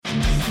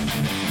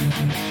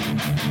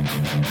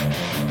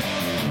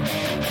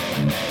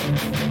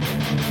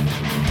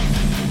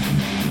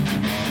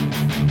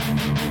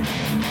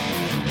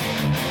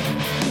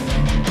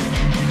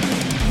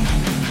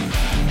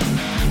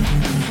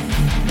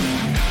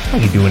How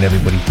you doing,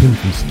 everybody? Tim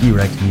from Ski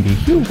Rex Media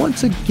here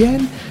once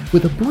again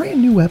with a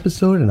brand new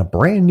episode and a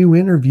brand new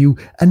interview.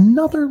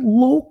 Another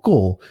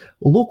local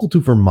to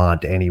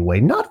Vermont anyway.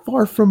 Not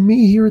far from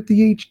me here at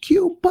the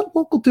HQ, but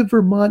local to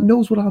Vermont,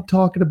 knows what I'm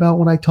talking about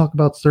when I talk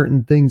about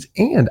certain things.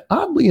 And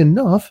oddly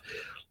enough,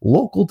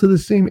 local to the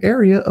same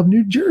area of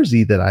New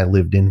Jersey that I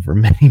lived in for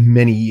many,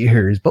 many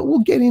years. But we'll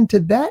get into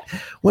that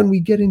when we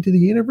get into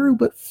the interview.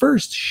 But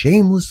first,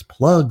 shameless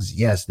plugs.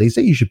 Yes, they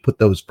say you should put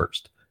those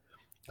first.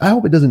 I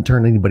hope it doesn't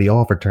turn anybody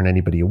off or turn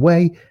anybody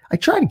away. I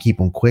try to keep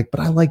them quick, but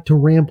I like to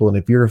ramble. And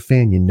if you're a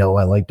fan, you know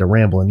I like to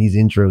ramble. And these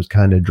intros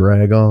kind of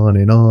drag on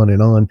and on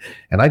and on.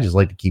 And I just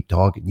like to keep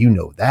talking. You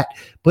know that.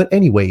 But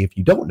anyway, if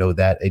you don't know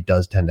that, it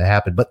does tend to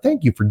happen. But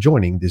thank you for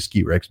joining the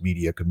Ski Rex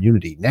Media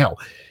community. Now,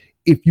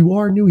 if you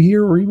are new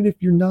here, or even if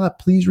you're not,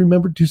 please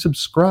remember to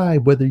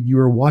subscribe, whether you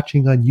are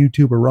watching on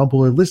YouTube or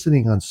Rumble or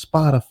listening on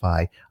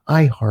Spotify,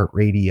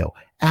 iHeartRadio,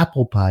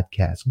 Apple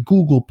Podcasts,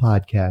 Google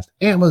Podcasts,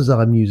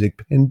 Amazon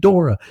Music,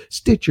 Pandora,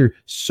 Stitcher,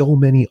 so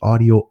many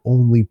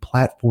audio-only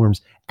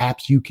platforms,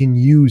 apps you can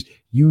use.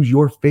 Use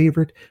your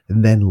favorite,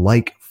 and then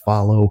like,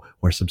 follow,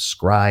 or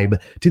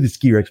subscribe to the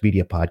Ski Rex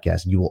Media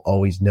podcast, and you will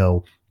always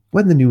know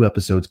when the new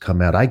episodes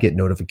come out. I get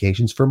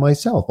notifications for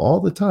myself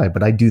all the time,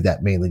 but I do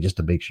that mainly just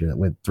to make sure that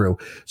went through.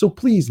 So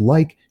please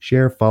like,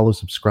 share, follow,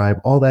 subscribe,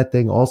 all that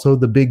thing. Also,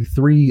 the big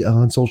three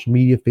on social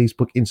media: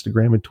 Facebook,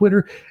 Instagram, and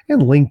Twitter,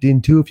 and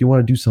LinkedIn too if you want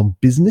to do some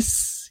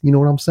business. You know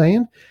what I'm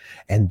saying?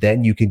 And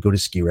then you can go to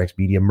Ski Rex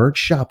Media merch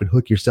shop and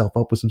hook yourself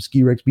up with some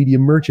Ski Rex Media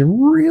merch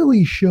and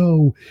really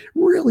show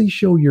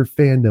your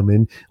fandom.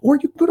 And or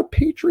you can go to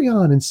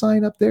Patreon and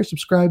sign up there,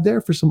 subscribe there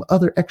for some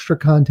other extra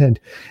content,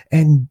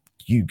 and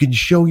you can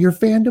show your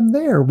fandom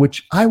there,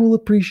 which I will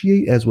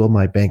appreciate, as will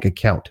my bank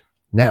account.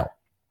 Now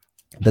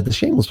that the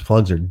shameless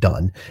plugs are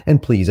done,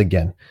 and please,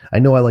 again, I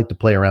know I like to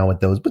play around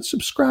with those, but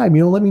subscribe,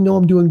 let me know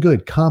I'm doing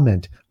good.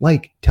 Comment,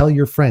 like, tell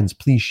your friends,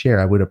 please share.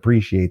 I would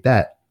appreciate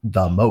that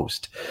the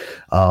most.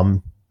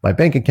 My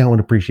bank account would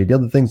appreciate the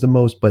other things the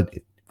most, but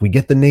if we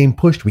get the name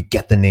pushed,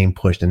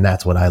 and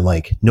that's what I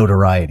like,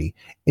 notoriety.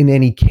 In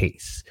any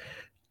case,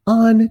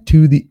 on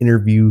to the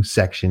interview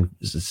segment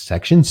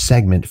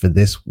for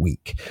this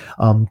week.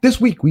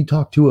 This week, we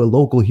talked to a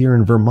local here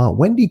in Vermont,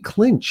 Wendy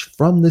Clinch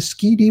from the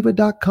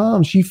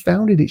skidiva.com. She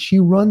founded it. She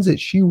runs it.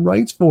 She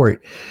writes for it.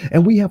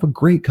 And we have a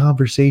great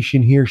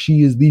conversation here.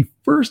 She is the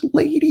first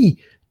lady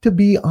to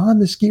be on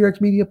the Ski Rex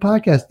Media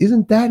podcast.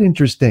 Isn't that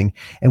interesting?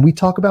 And we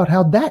talk about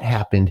how that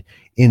happened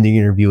in the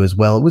interview as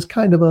well. It was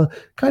kind of a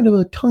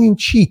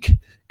tongue-in-cheek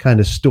kind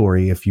of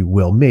story, if you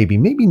will. Maybe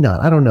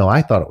not. I don't know.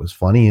 I thought it was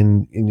funny,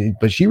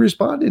 but she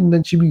responded, and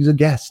then she was a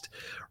guest,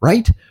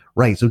 right?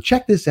 So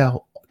check this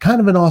out.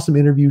 Kind of an awesome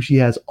interview. She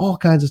has all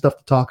kinds of stuff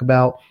to talk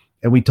about,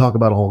 and we talk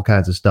about all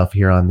kinds of stuff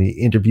here on the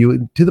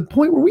interview, to the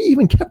point where we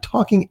even kept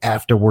talking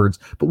afterwards,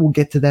 but we'll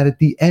get to that at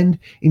the end.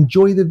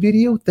 Enjoy the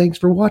video. Thanks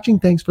for watching.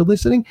 Thanks for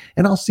listening,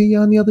 and I'll see you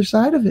on the other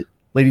side of it.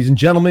 Ladies and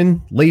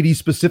gentlemen, ladies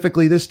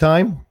specifically this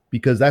time,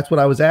 because that's what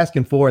I was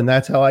asking for, and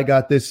that's how I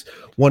got this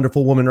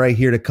wonderful woman right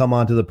here to come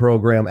onto the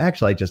program.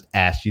 Actually, I just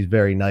asked. She's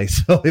very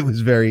nice, so it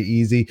was very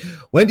easy.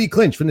 Wendy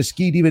Clinch from the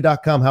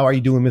skidiva.com. How are you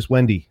doing, Miss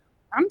Wendy?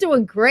 I'm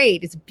doing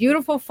great. It's a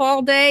beautiful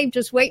fall day,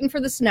 just waiting for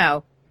the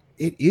snow.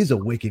 It is a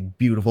wicked,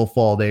 beautiful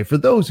fall day. For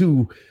those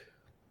who,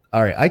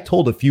 all right, I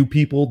told a few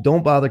people,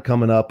 don't bother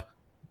coming up.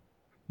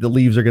 The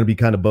leaves are going to be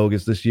kind of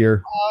bogus this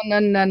year. Oh,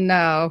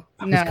 no.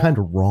 I was kind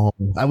of wrong.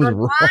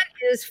 Vermont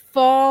is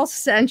fall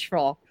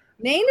central.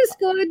 Maine is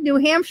good. New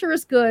Hampshire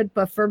is good,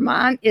 but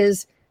Vermont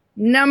is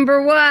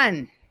number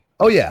one.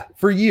 Oh, yeah.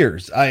 For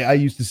years, I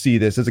used to see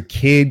this as a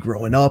kid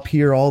growing up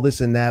here, all this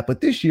and that.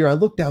 But this year I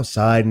looked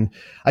outside and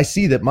I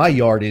see that my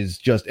yard is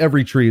just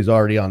every tree is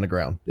already on the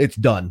ground. It's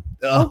done.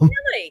 Oh,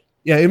 really?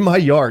 Yeah, in my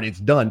yard, it's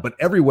done. But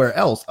everywhere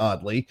else,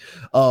 oddly,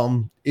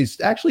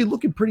 is actually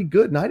looking pretty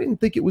good. And I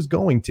didn't think it was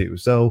going to.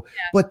 So,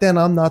 yeah. But then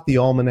I'm not the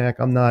almanac.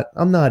 I'm not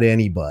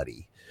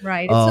anybody.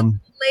 Right. It's a little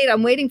late.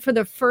 I'm waiting for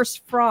the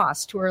first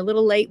frost. We're a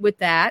little late with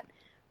that.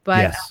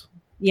 But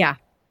yes.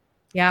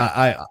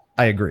 Yeah.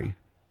 I agree.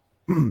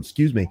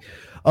 Excuse me.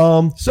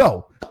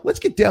 So let's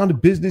get down to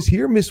business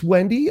here, Miss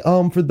Wendy.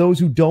 For those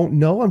who don't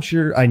know,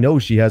 I know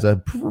she has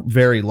a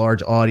very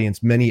large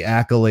audience, many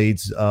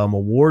accolades,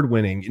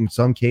 award-winning in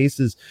some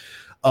cases.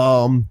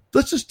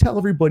 Let's just tell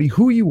everybody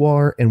who you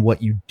are and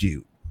what you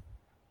do.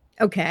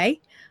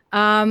 Okay.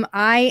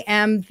 I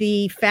am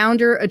the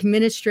founder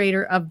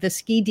administrator of the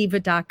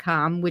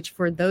skidiva.com, which,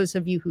 for those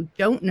of you who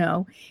don't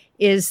know,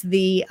 is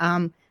the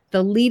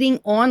leading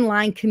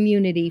online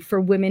community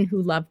for women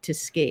who love to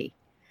ski.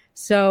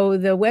 So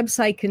the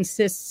website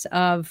consists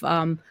of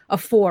a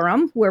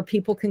forum where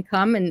people can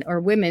come or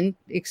women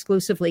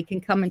exclusively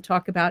can come and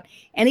talk about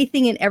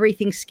anything and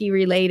everything ski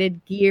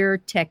related: gear,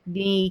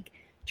 technique,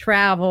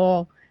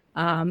 travel,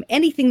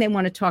 anything they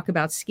want to talk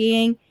about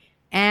skiing.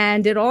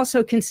 And it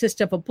also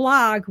consists of a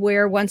blog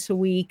where once a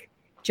week,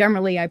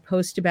 generally I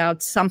post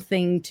about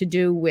something to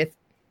do with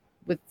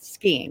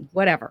skiing,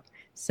 whatever.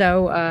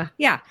 So,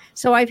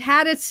 so I've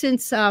had it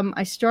since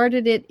I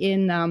started it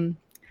in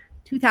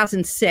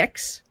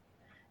 2006.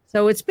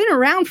 So it's been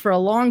around for a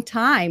long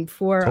time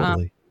for,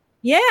 Totally.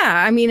 yeah,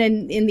 I mean,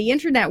 in the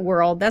internet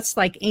world, that's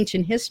like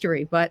ancient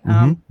history, but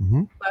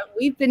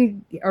we've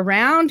been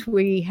around.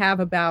 We have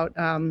about,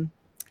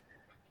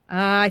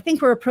 I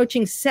think we're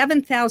approaching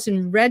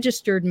 7,000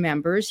 registered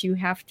members. You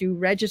have to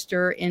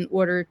register in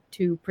order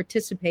to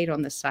participate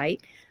on the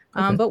site.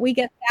 Okay. But we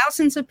get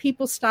thousands of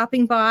people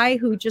stopping by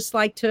who just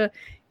like to,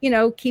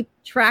 keep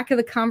track of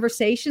the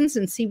conversations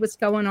and see what's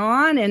going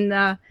on,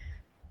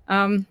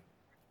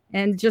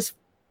 and just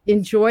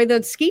enjoy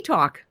the ski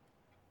talk.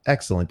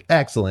 Excellent.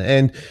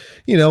 And,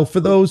 for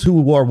those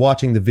who are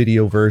watching the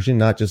video version,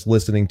 not just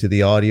listening to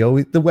the audio,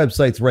 the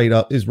website's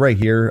is right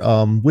here,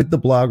 with the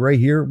blog right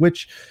here,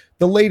 which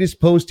the latest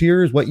post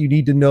here is what you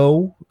need to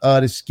know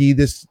to ski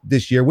this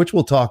year, which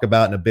we'll talk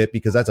about in a bit,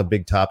 because that's a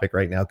big topic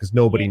right now, because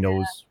nobody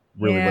knows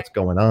really what's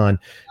going on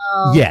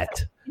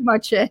yet. Pretty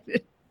much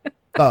it.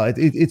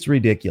 It's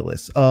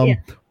ridiculous.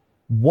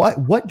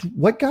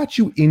 What got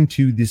you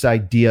into this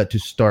idea to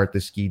start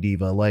the Ski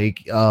Diva?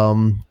 Like,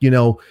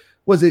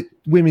 was it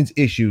women's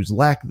issues,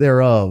 lack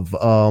thereof,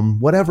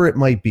 whatever it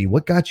might be?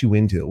 What got you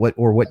into it? What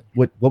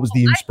was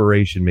the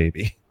inspiration?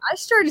 Maybe I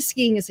started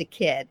skiing as a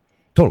kid.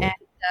 Totally.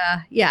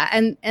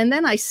 And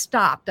then I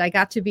stopped. I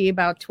got to be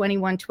about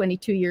 21,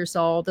 22 years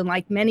old. And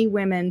like many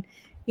women,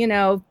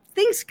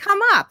 things come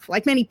up.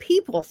 Like many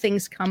people,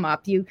 things come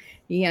up. You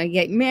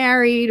get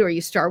married, or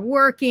you start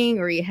working,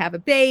 or you have a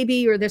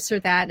baby, or this or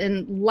that,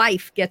 and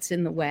life gets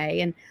in the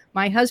way. And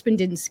my husband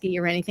didn't ski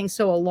or anything.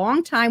 So a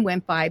long time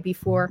went by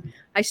before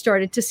I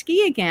started to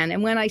ski again.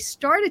 And when I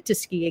started to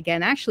ski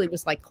again, actually it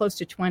was like close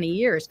to 20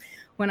 years.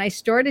 When I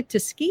started to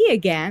ski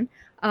again,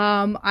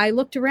 I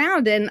looked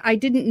around and I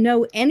didn't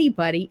know any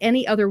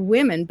other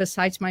women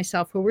besides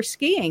myself who were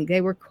skiing. They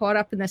were caught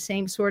up in the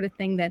same sort of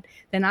thing that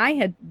I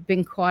had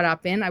been caught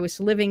up in. I was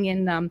living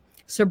in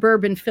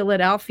suburban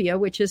Philadelphia,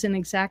 which isn't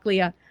exactly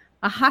a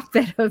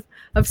hotbed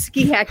of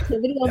ski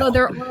activity, although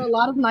there are a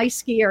lot of nice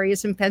ski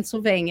areas in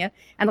Pennsylvania,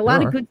 and a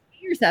lot of good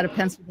skiers out of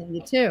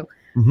Pennsylvania too.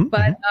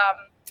 But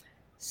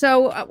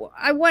so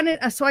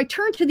I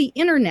turned to the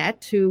internet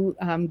to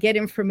get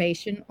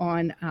information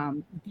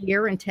on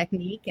gear and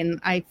technique, and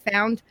I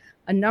found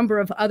a number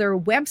of other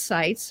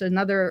websites, a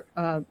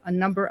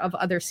number of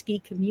other ski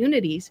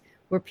communities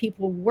where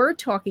people were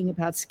talking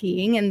about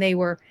skiing, and they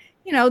were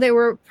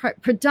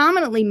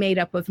predominantly made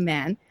up of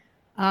men.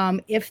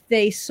 If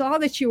they saw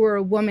that you were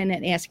a woman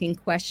and asking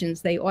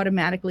questions, they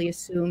automatically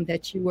assumed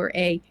that you were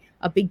a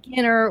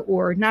beginner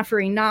or not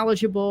very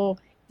knowledgeable,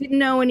 didn't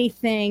know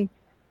anything.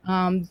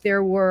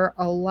 There were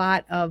a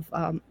lot of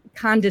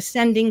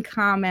condescending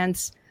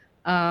comments,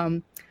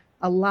 a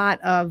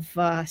lot of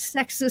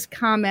sexist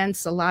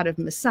comments, a lot of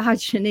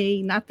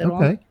misogyny, not that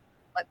all,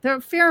 but there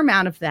a fair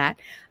amount of that.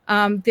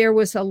 There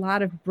was a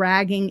lot of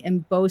bragging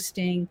and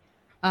boasting,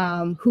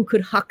 who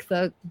could huck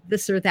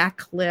this or that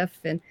cliff.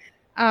 And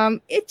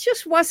it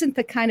just wasn't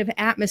the kind of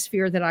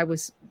atmosphere that I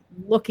was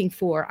looking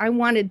for. I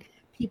wanted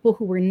people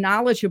who were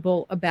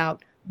knowledgeable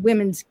about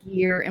women's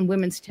gear and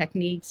women's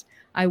techniques.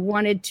 I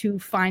wanted to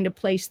find a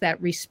place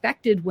that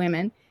respected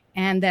women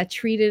and that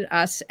treated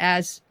us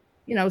as,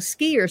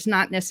 skiers,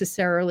 not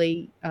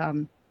necessarily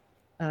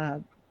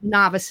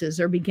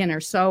novices or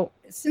beginners. So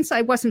since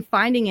I wasn't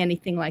finding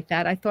anything like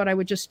that, I thought I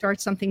would just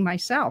start something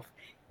myself.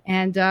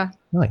 And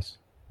nice.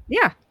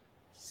 Yeah.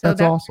 So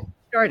that's awesome.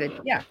 Started.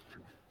 Yeah.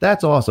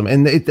 That's awesome.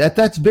 And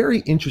that's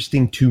very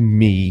interesting to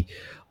me,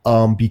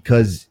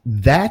 because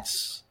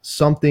that's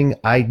something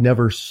I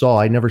never saw.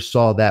 I never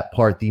saw that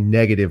part, the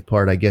negative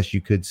part, I guess you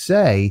could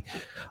say,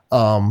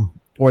 or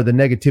the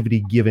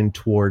negativity given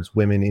towards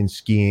women in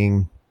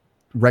skiing,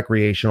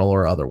 recreational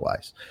or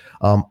otherwise.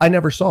 I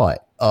never saw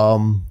it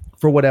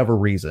for whatever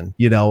reason,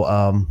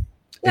 Well,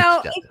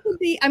 it could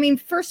be. I mean,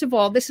 first of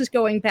all, this is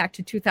going back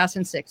to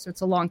 2006, so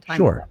it's a long time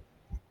ago.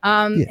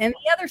 And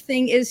the other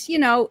thing is,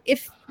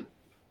 if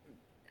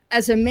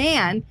as a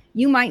man,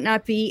 you might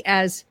not be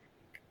as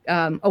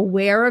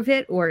aware of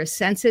it or as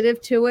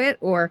sensitive to it,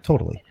 or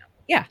totally.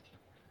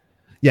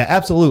 Yeah,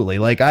 absolutely.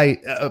 Like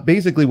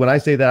basically when I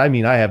say that, I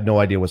mean, I have no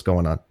idea what's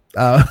going on.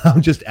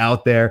 I'm just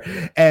out there,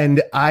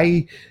 and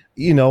I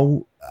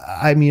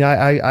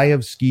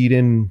have skied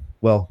in,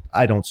 well,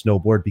 I don't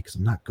snowboard because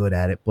I'm not good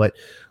at it, but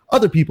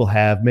other people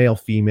have, male,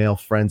 female,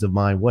 friends of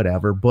mine,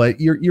 whatever.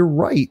 But you're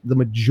right. The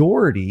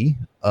majority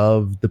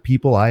of the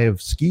people I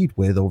have skied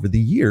with over the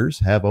years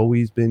have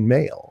always been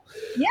male.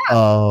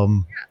 Yeah.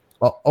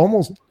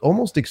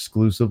 Almost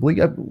exclusively,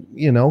 a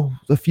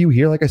few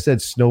here, like I said,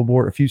 a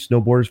few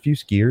snowboarders, a few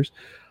skiers.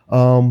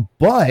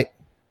 But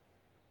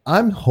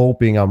I'm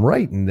hoping I'm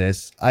right in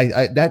this.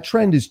 That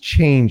trend is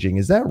changing.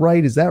 Is that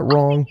right? Is that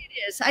wrong? I think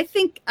it is.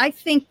 I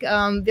think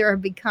there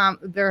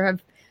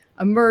have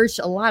emerged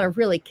a lot of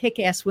really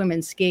kick-ass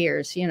women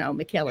skiers,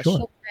 Michaela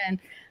Schulgren,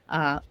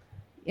 a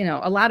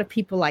lot of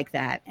people like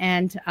that.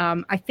 And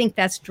I think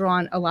that's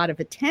drawn a lot of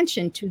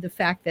attention to the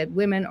fact that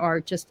women are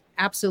just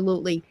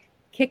absolutely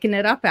kicking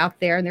it up out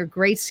there, and they're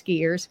great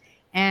skiers.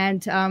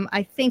 And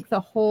I think the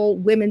whole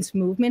women's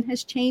movement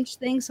has changed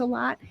things a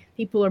lot.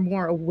 People are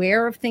more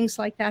aware of things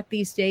like that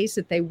these days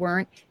that they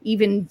weren't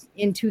even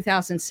in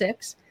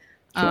 2006.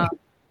 Sure.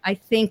 I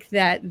think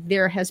that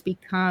there has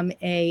become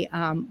a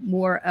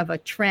more of a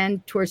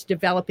trend towards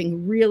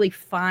developing really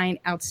fine,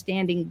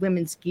 outstanding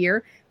women's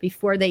gear.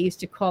 Before they used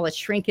to call it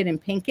shrink it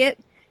and pink it.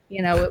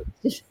 You know, it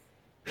was just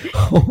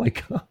Oh my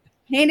God.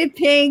 paint it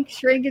pink,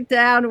 shrink it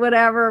down,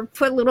 whatever,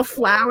 put little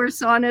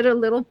flowers on it or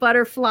little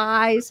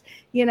butterflies,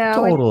 you know.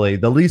 Totally.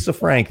 The Lisa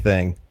Frank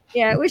thing.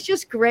 Yeah, it was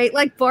just great,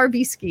 like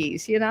Barbie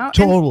skis, you know. And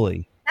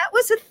Totally. that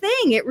was a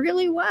thing. It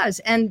really was.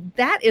 And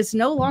that is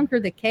no longer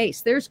the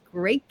case. There's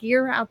great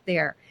gear out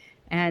there.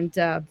 And,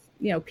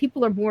 you know,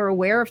 people are more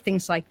aware of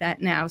things like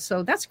that now.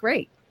 So that's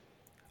great.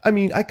 I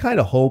mean, I kind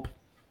of hope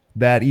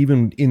that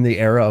even in the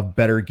era of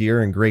better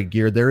gear and great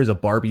gear, there is a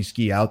Barbie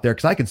ski out there,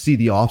 because I can see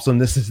the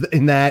awesomeness is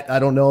in that. I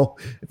don't know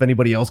if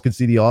anybody else can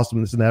see the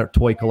awesomeness in that,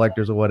 toy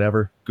collectors or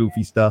whatever,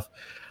 goofy stuff.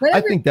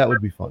 I think that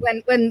would be fun.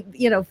 When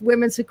you know,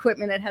 women's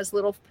equipment, it has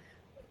little,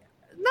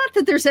 not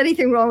that there's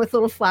anything wrong with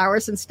little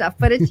flowers and stuff,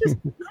 but it's just,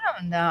 I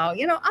don't know,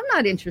 you know, I'm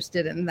not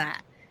interested in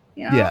that.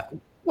 You know? Yeah.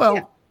 Well,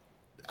 Yeah.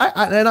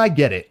 I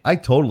get it. I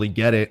totally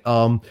get it.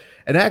 And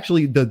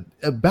actually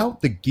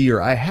about the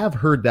gear, I have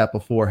heard that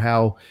before,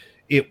 how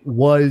it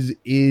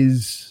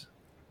is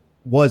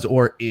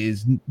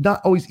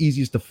not always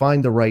easiest to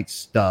find the right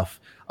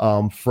stuff,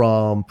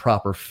 from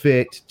proper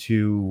fit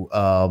to,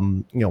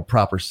 you know,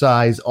 proper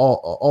size,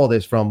 all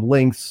this from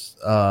lengths,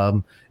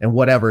 and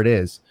whatever it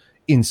is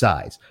in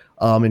size.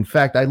 In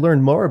fact, I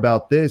learned more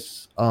about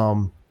this,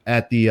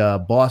 at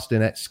the,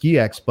 Boston at Ski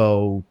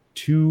Expo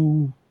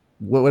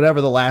whatever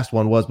the last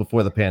one was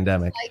before the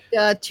pandemic.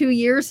 Like 2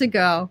 years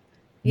ago.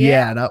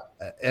 Yeah,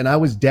 and I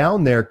was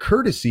down there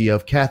courtesy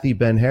of Kathy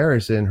Ben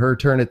Harrison, her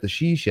turn at the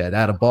She Shed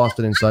out of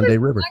Boston and Sunday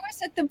River. I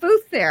was at the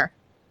booth there.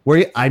 Where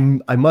you,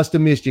 I must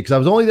have missed you, because I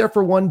was only there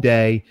for one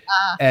day,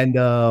 and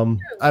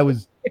I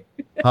was,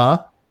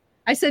 huh?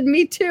 I said,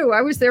 me too.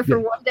 I was there for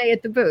one day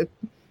at the booth.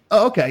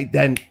 Oh, okay,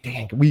 then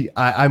dang,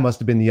 I must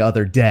have been the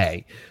other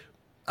day.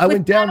 I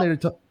went down there to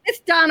talk. It's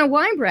Donna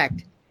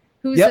Weinbrecht,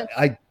 who's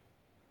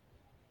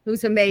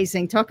who's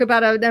amazing. Talk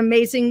about an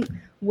amazing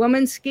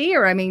woman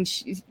skier. I mean,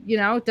 she, you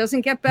know, it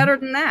doesn't get better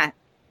than that.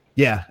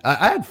 Yeah,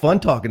 I had fun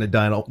talking to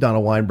Donna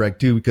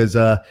Weinbrecht too, because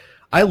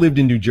I lived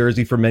in New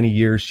Jersey for many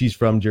years. She's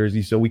from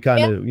Jersey, so we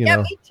kind of, you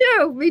know.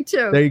 Me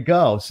too. There you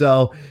go.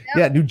 So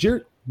yeah, New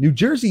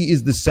Jersey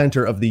is the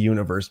center of the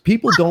universe.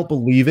 People don't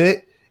believe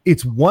it.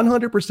 It's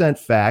 100%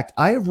 fact.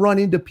 I have run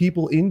into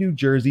people in New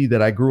Jersey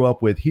that I grew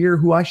up with here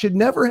who I should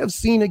never have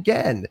seen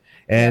again.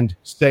 And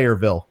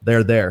Sayreville,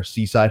 they're there.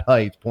 Seaside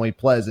Heights, Point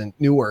Pleasant,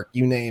 Newark,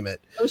 you name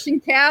it. Ocean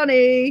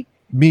County.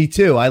 Me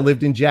too. I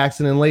lived in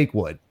Jackson and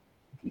Lakewood.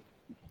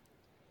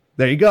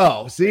 There you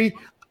go. See,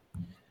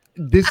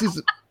 this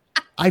is,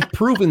 I've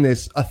proven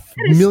this a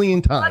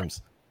million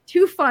times.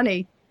 Too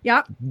funny.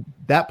 Yep.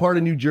 That part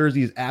of New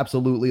Jersey is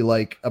absolutely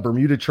like a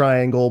Bermuda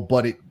Triangle,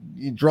 but it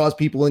draws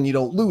people in, you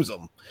don't lose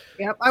them.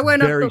 Yep. I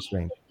went up a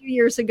strange. few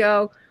years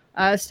ago,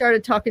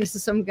 started talking to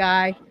some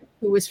guy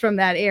who was from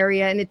that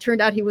area, and it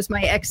turned out he was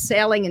my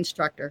ex-sailing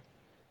instructor.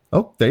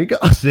 Oh, there you go.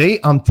 See,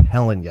 I'm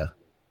telling you,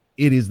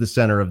 it is the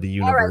center of the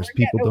universe. Right,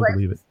 people don't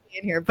believe it.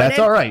 Here, That's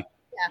all right.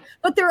 Yeah.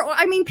 But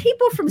I mean,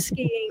 people from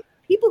skiing,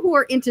 people who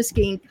are into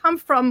skiing come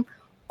from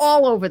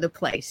all over the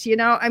place. You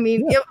know, I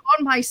mean,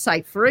 on my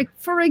site, for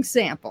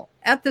example,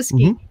 at the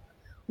ski,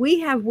 we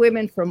have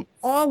women from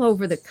all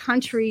over the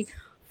country,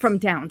 from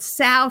down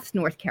south,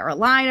 North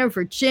Carolina,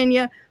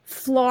 Virginia,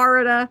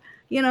 Florida,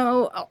 you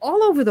know,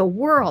 all over the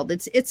world.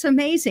 It's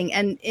amazing.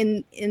 And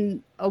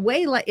in a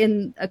way, like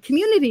in a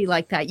community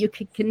like that, you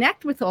can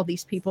connect with all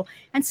these people.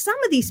 And some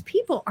of these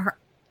people are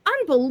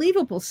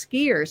unbelievable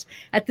skiers.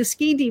 At the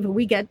Ski Diva,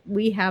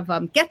 we have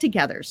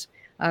get-togethers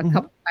a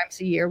couple times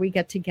a year. We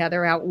get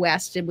together out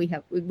west, and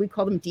we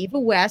call them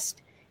Diva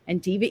West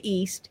and Diva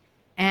East.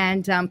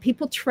 And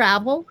people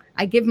travel.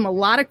 I give them a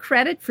lot of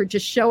credit for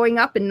just showing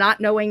up and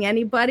not knowing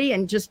anybody,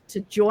 and just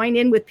to join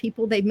in with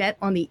people they met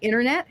on the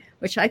internet,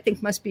 which I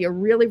think must be a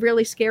really,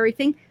 really scary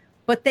thing.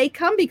 But they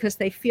come because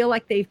they feel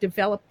like they've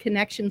developed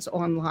connections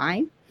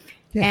online.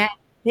 Yeah. And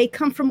they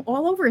come from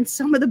all over, and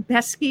some of the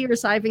best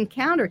skiers I've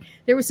encountered.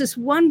 There was this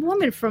one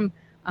woman from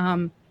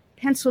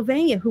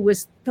Pennsylvania who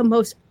was the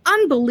most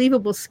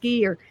unbelievable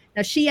skier.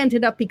 Now, she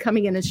ended up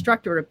becoming an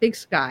instructor at Big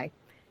Sky.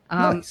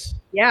 Nice.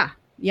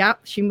 Yeah,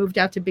 she moved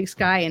out to Big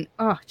Sky, and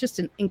just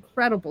an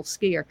incredible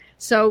skier.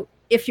 So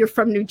if you're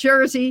from New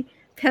Jersey,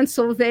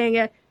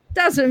 Pennsylvania,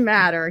 doesn't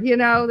matter. You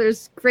know,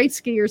 there's great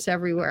skiers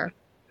everywhere.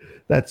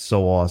 That's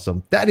so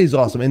awesome. That is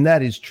awesome. And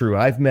that is true.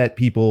 I've met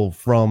people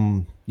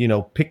from, you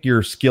know, pick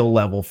your skill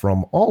level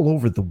from all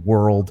over the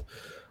world.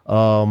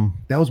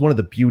 That was one of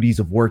the beauties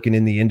of working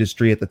in the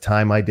industry at the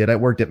time I did. I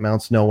worked at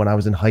Mount Snow when I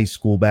was in high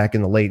school back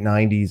in the late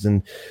 90s.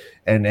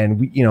 And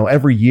we, you know,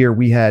 every year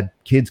we had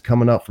kids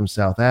coming up from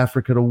South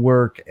Africa to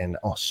work, and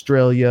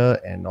Australia,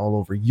 and all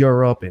over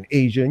Europe and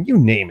Asia, and you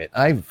name it.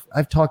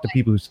 I've talked to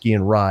people who ski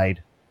and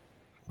ride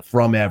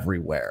from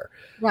everywhere.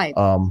 Right.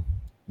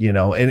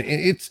 and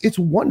it's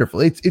wonderful.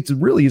 It's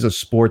really is a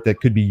sport that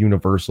could be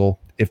universal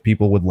if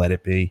people would let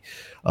it be,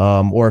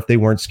 or if they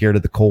weren't scared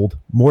of the cold.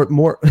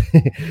 More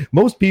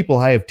most people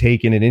I have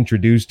taken and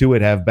introduced to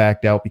it have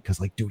backed out because,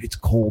 like, dude, it's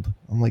cold.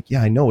 I'm like,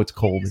 yeah, I know it's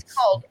cold. It's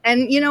cold.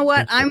 And you know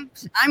what? I'm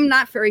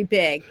not very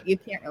big. You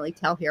can't really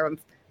tell here. I'm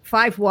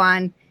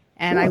 5'1",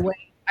 and sure.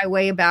 I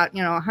weigh about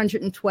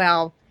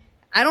 112.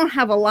 I don't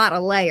have a lot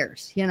of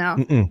layers,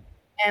 Mm-mm.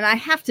 And I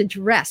have to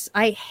dress.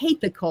 I hate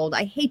the cold.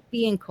 I hate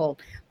being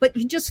cold. But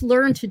you just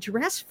learn to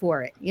dress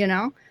for it,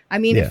 I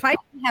mean, if I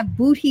didn't have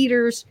boot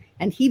heaters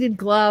and heated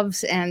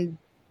gloves and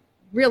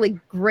really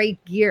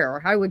great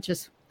gear,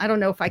 I don't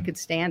know if I could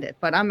stand it.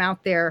 But I'm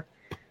out there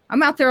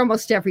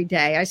almost every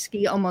day. I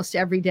ski almost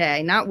every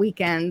day, not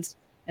weekends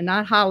and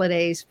not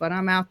holidays, but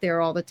I'm out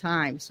there all the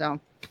time. So,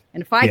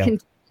 and if I can,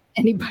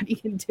 anybody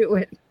can do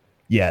it.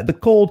 Yeah, the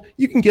cold,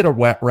 you can get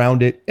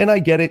around it, and I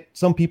get it.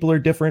 Some people are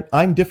different.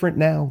 I'm different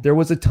now. There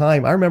was a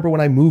time, I remember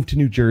when I moved to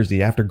New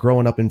Jersey after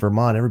growing up in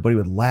Vermont, everybody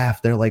would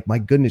laugh. They're like, my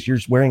goodness, you're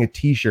just wearing a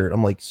T-shirt.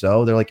 I'm like,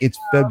 so? They're like, it's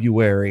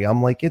February.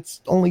 I'm like,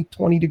 it's only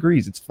 20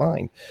 degrees. It's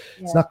fine.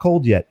 Yeah. It's not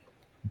cold yet.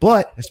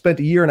 But I spent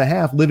a year and a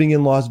half living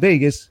in Las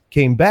Vegas,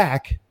 came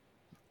back.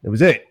 It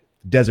was it.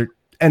 The desert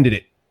ended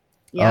it.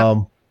 Yeah.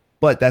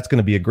 But that's going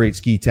to be a great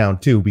ski town,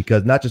 too,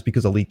 because not just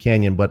because of Lee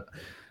Canyon, but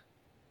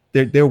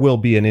there will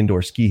be an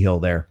indoor ski hill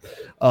there.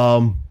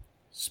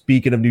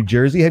 Speaking of New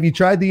Jersey, have you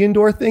tried the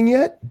indoor thing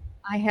yet?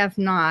 I have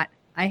not.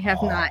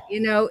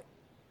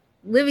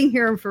 Living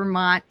here in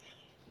Vermont,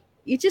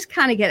 you just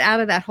kind of get out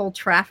of that whole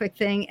traffic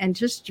thing, and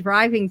just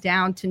driving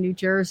down to New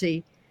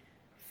Jersey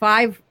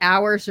 5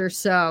 hours or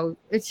so.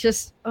 It's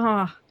just,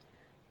 I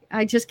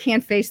just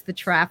can't face the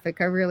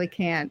traffic. I really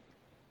can't.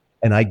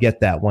 And I get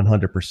that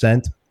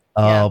 100%.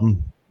 Yeah.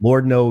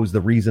 Lord knows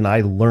the reason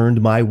I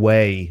learned my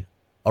way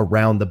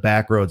around the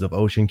back roads of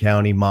Ocean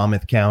County,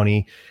 Monmouth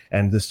County,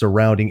 and the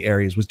surrounding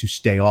areas was to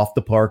stay off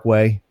the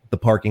parkway, the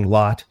parking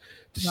lot,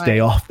 to stay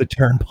off the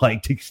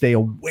turnpike, to stay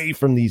away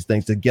from these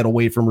things, to get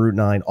away from Route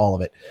 9, all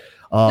of it.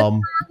 There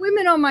are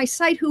women on my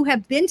site who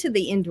have been to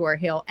the indoor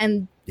hill,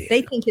 and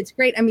they think it's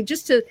great. I mean,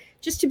 just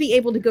to be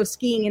able to go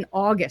skiing in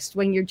August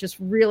when you're just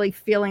really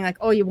feeling like,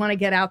 you want to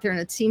get out there, and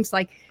it seems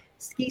like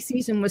ski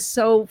season was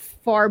so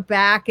far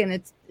back, and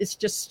it's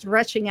just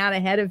stretching out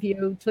ahead of you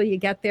until you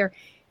get there.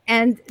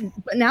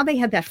 But now they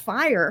had that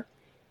fire,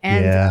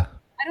 and I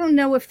don't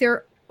know if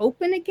they're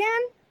open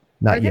again.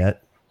 Not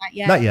yet.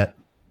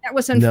 That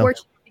was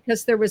unfortunate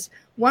because there was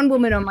one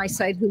woman on my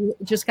site who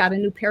just got a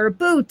new pair of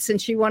boots,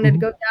 and she wanted to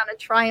go down and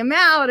try them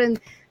out, and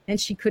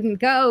she couldn't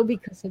go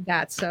because of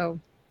that. So,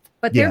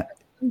 but there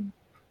are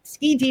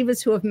ski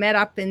divas who have met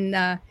up in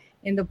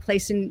the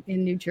place in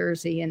New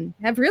Jersey and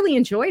have really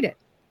enjoyed it.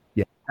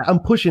 I'm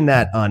pushing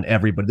that on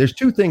everybody. There's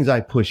two things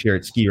I push here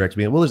at Ski Rex.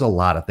 Well, there's a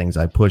lot of things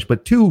I push,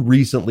 but two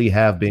recently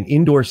have been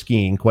indoor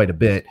skiing quite a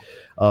bit,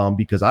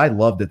 because I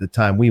loved at the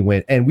time we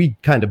went, and we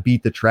kind of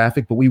beat the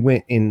traffic, but we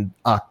went in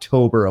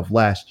October of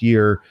last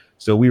year.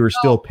 So we were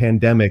still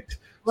pandemic.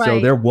 Right. So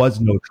there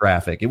was no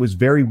traffic. It was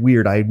very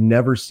weird. I had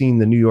never seen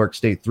the New York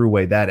State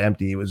Thruway that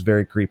empty. It was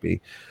very creepy.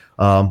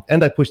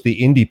 And I pushed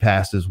the Indy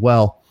Pass as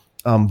well,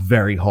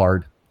 very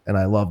hard. And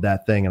I love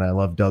that thing, and I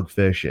love Doug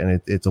Fish, and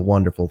it's a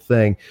wonderful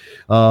thing.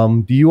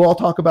 Do you all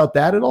talk about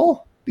that at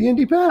all? The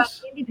Indy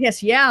Pass? Indy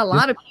Pass, yeah. A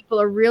lot of people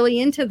are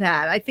really into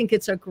that. I think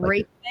it's a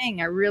great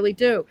thing. I really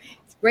do.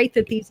 It's great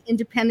that these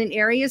independent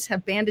areas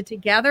have banded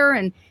together,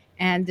 and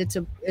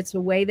it's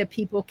a way that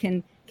people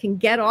can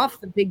get off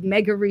the big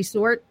mega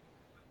resort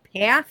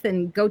path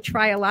and go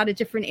try a lot of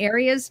different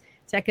areas.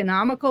 It's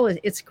economical.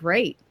 It's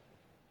great.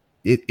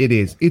 It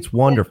is. It's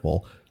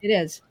wonderful. It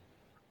is.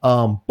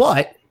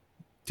 But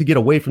to get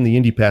away from the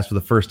Indy Pass for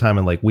the first time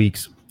in like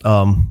weeks,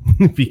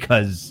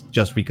 because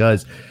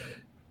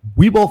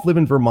we both live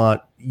in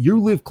Vermont. You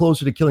live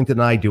closer to Killington than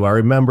I do. I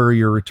remember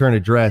your return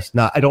address.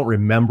 I don't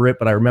remember it,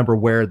 but I remember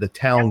where the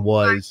town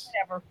was.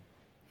 Whatever.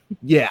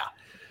 Yeah.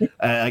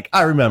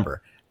 I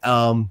remember.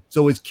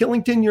 So is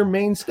Killington your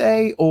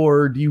mainstay,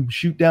 or do you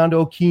shoot down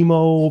to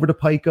Okemo, over to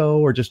Pico,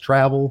 or just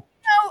travel?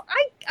 No,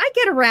 I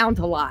get around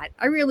a lot.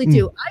 I really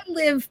do. I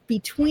live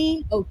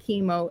between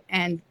Okemo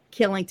and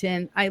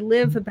Killington. I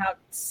live about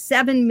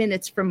 7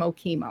 minutes from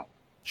Okemo.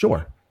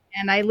 Sure.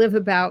 And I live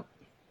about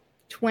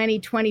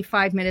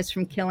 25 minutes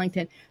from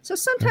Killington. So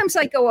sometimes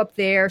I go up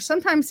there.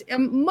 Sometimes,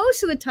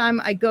 most of the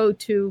time I go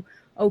to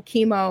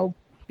Okemo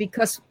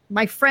because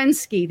my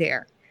friends ski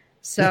there.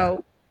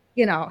 So,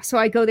 so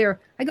I go there.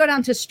 I go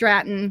down to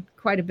Stratton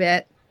quite a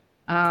bit.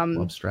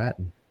 Love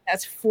Stratton.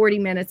 That's 40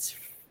 minutes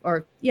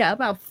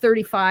about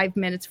 35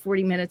 minutes,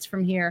 40 minutes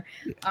from here.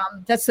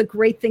 That's the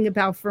great thing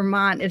about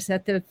Vermont, is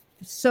that there's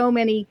so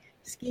many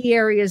ski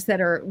areas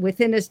that are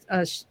within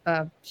a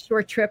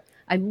short trip.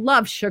 I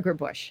love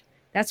Sugarbush.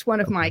 That's one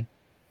of my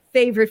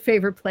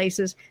favorite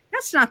places.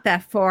 That's not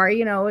that far,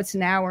 it's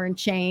an hour and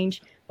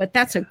change, but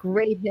that's a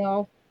great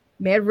hill.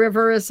 Mad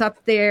River is up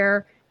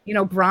there.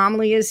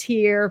 Bromley is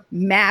here.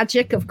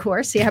 Magic, of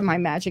course. You have my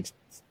Magic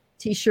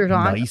t-shirt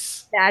on.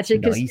 Nice.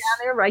 Magic is down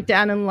there, right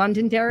down in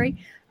Londonderry.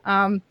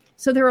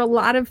 So there are a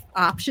lot of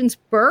options.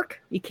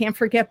 Burke, you can't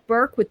forget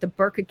Burke with the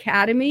Burke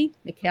Academy.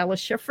 Michaela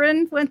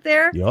Schifrin went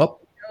there.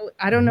 Yup.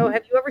 I don't know.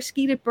 Have you ever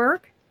skied at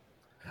Burke?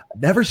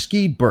 Never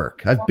skied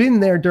Burke. I've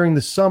been there during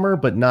the summer,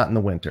 but not in the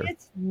winter.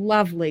 It's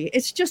lovely.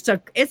 It's just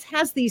it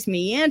has these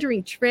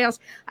meandering trails.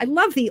 I'm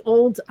an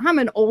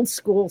old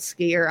school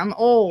skier. I'm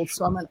old,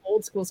 so I'm an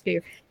old school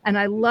skier. And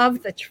I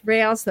love the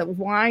trails that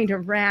wind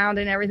around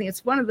and everything.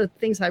 It's one of the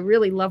things I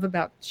really love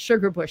about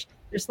Sugarbush.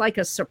 There's like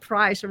a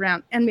surprise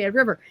around Enmad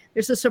River.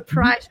 There's a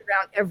surprise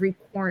around every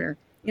corner.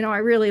 You know, I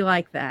really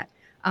like that.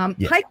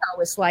 Pico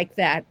is like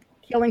that.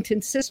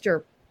 Killington's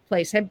sister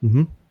place.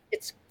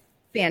 It's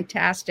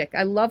fantastic.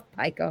 I love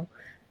Pico.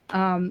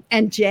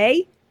 And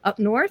Jay up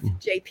north,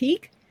 Jay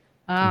Peak.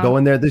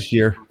 Going there this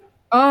year.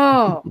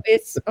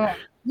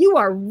 You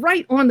are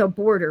right on the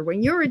border.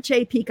 When you're at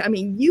Jay Peak, I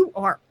mean, you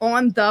are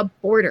on the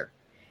border.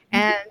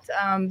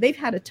 And they've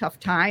had a tough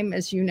time,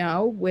 as you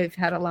know. We've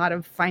had a lot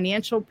of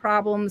financial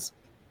problems.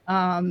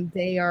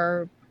 They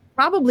are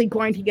probably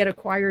going to get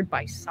acquired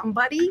by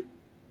somebody,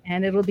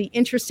 and it'll be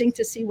interesting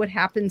to see what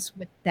happens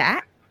with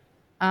that.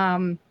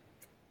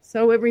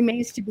 So it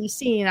remains to be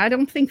seen. I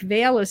don't think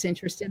Vail is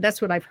interested.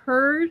 That's what I've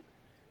heard.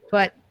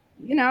 But,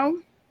 you know,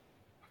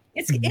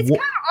 it's kind of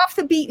off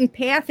the beaten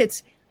path.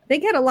 They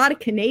get a lot of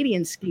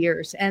Canadian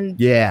skiers. And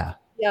the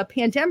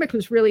pandemic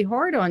was really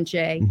hard on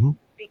Jay.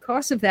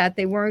 Because of that,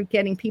 they weren't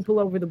getting people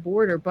over the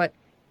border. But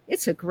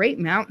it's a great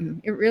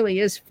mountain. It really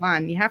is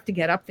fun. You have to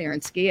get up there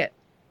and ski it.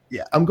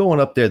 Yeah, I'm going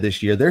up there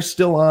this year. They're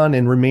still on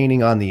and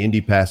remaining on the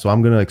Indy Pass, so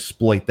I'm going to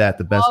exploit that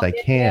the best I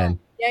can.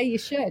 Yeah, you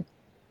should.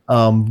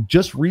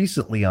 Just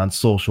recently on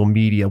social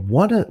media,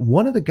 one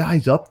of the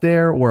guys up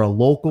there, or a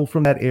local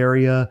from that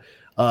area,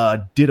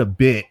 did a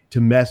bit to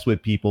mess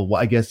with people.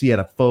 Well, I guess he had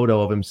a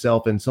photo of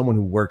himself and someone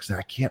who works there.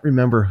 I can't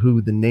remember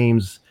who the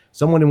names.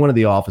 Someone in one of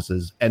the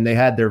offices, and they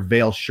had their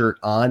Vail shirt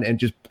on and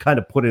just kind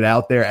of put it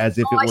out there as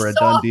if it were a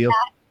done deal.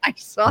 I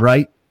saw.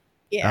 Right?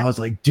 Yeah. I was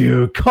like,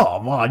 dude,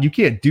 come on, you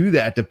can't do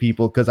that to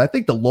people, because I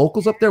think the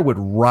locals up there would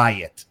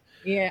riot.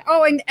 Yeah.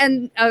 Oh,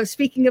 and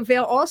speaking of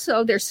Vail,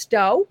 also there's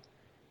Stowe.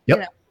 Yep.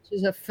 You know, which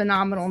is a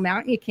phenomenal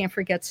mountain. You can't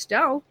forget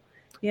Stowe.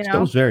 You know,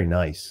 Stowe's very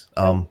nice.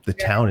 The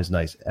town is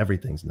nice.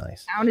 Everything's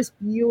nice. The town is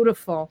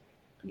beautiful.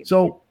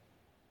 So,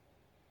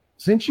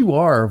 since you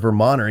are a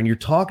Vermonter and you're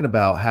talking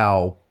about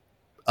how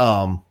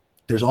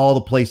there's all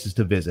the places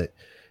to visit,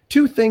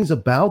 two things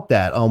about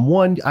that.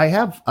 One,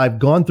 I've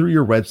gone through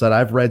your website.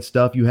 I've read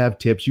stuff. You have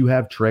tips. You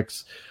have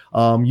tricks.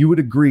 You would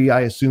agree,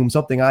 I assume,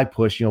 something I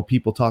push. You know,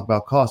 people talk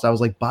about cost. I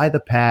was like, buy the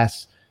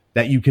pass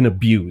that you can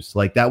abuse.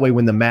 Like, that way,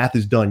 when the math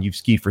is done, you've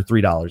skied for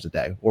 $3 a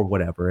day or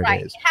whatever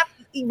it is.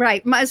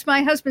 Right. As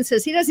my husband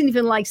says, he doesn't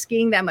even like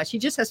skiing that much. He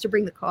just has to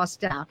bring the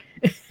cost down.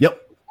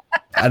 Yep.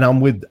 And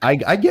I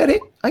get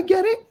it. I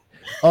get it.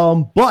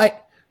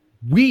 But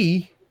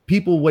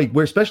people, like,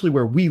 especially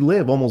where we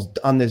live, almost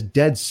on this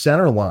dead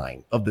center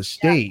line of the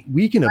state,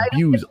 we can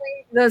abuse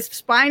the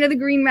spine of the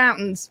Green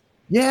Mountains.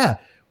 Yeah.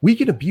 We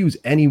can abuse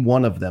any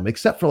one of them,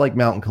 except for like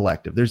Mountain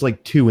Collective. There's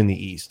like 2 in the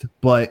east,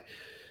 but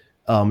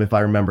if I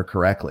remember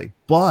correctly.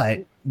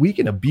 But we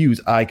can abuse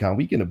Icon,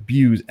 we can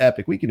abuse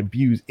Epic, we can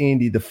abuse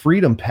Indy, the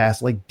Freedom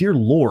Pass, like, dear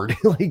Lord,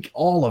 like,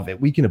 all of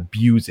it. We can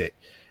abuse it.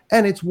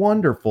 And it's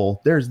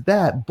wonderful. There's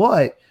that.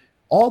 But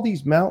all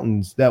these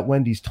mountains that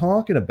Wendy's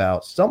talking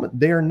about,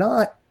 they're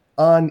not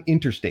on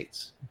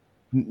interstates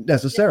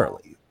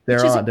necessarily. They're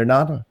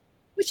not.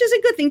 Which is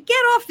a good thing. Get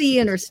off the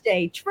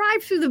interstate.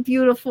 Drive through the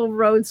beautiful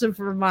roads of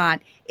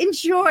Vermont.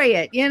 Enjoy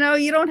it. You know,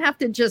 you don't have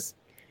to just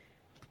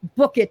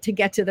book it to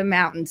get to the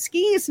mountain.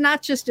 Skiing is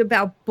not just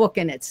about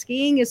booking it.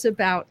 Skiing is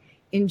about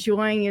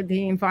enjoying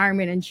the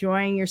environment,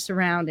 enjoying your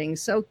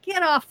surroundings. So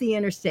get off the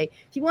interstate.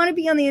 If you want to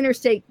be on the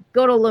interstate,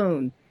 go to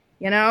Loon.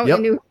 You know,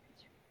 you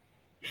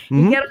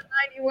get on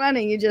 91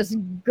 and you just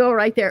go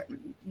right there.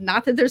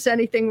 Not that there's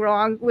anything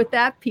wrong with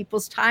that.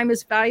 People's time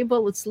is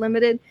valuable. It's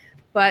limited.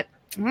 But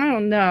I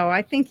don't know.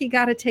 I think you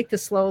got to take the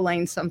slow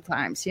lane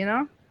sometimes, you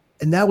know?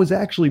 And that was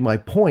actually my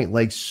point.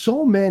 Like,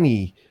 so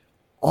many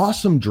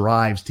awesome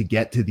drives to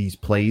get to these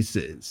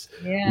places.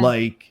 Yeah.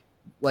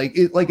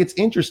 It's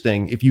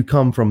interesting if you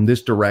come from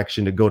this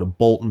direction to go to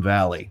Bolton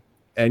Valley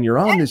and you're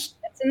on this.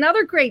 It's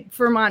another great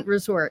Vermont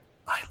resort.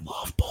 I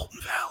love Bolton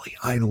Valley.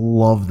 I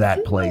love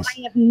that place.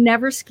 I have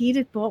never skied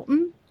at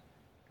Bolton.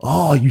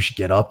 Oh, you should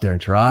get up there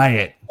and try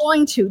it. I'm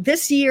going to.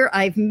 This year,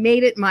 I've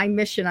made it my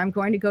mission. I'm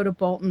going to go to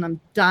Bolton. I'm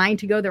dying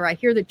to go there. I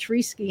hear the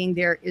tree skiing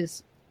there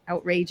is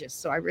outrageous,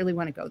 so I really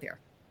want to go there.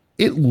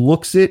 It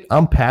looks it.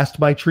 I'm past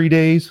my tree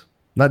days.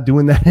 Not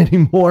doing that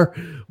anymore.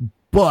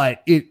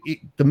 But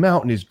the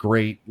mountain is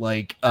great.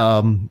 Like,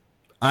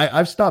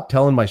 I've stopped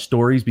telling my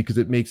stories because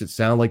it makes it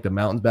sound like the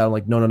mountain's bad. I'm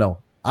like, no.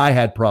 I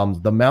had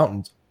problems. The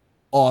mountain's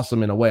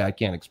awesome in a way I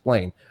can't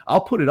explain.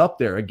 I'll put it up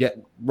there and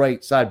get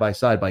right side by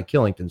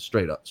Killington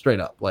straight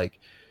up. Like,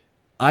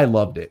 I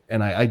loved it,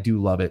 and I do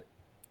love it.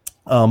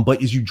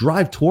 But as you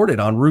drive toward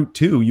it on Route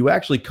 2, you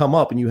actually come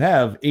up and you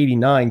have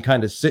 89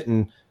 kind of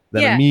sitting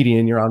that a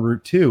median. You're on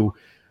Route 2.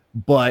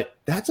 But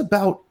that's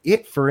about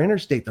it for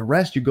interstate. The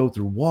rest, you go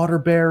through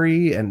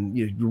Waterbury and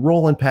you're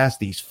rolling past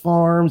these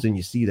farms and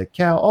you see the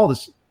cow, all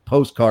this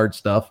postcard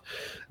stuff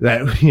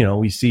that,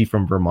 we see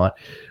from Vermont.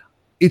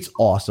 It's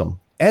awesome.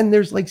 And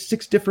there's like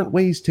 6 different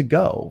ways to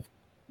go.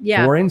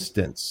 Yeah. For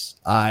instance,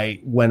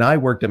 when I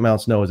worked at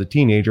Mount Snow as a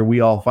teenager,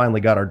 we all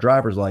finally got our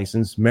driver's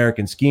license,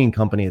 American Skiing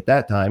Company at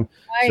that time.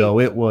 Right. So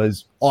it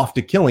was off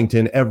to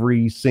Killington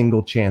every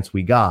single chance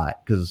we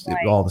got, because it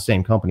was all the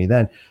same company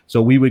then.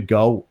 So we would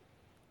go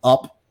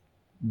up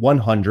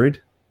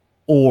 100,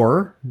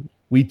 or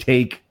we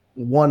take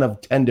one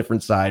of 10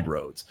 different side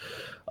roads,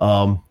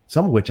 some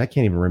of which I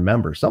can't even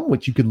remember, some of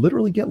which you could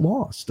literally get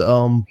lost.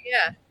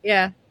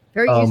 Yeah.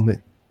 Very easy.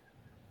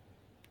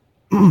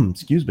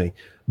 Excuse me.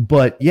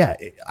 But yeah,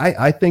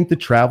 I think the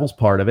travel's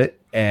part of it.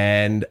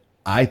 And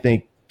I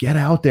think get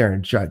out there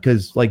and try,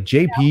 because like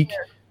Jay Peak.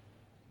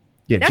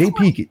 Yeah, Jay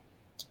Peak.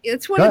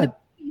 It's one of the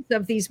beauties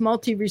of these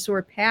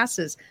multi-resort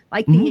passes,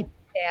 like the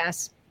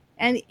Pass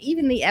and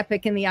even the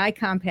Epic and the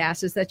Icon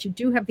passes, that you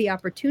do have the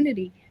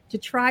opportunity to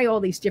try all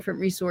these different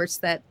resorts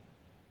that,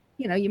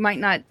 you might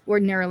not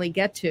ordinarily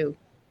get to.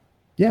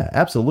 Yeah,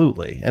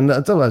 absolutely. And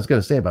that's what I was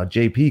going to say about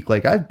Jay Peak.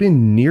 Like, I've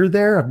been near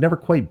there. I've never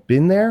quite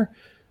been there,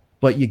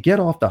 but you get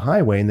off the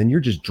highway and then you're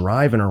just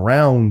driving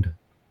around.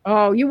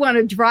 Oh, you want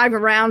to drive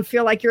around,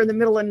 feel like you're in the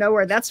middle of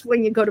nowhere. That's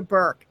when you go to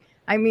Burke.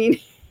 I mean,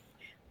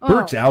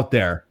 Burke's out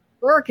there.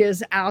 Burke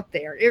is out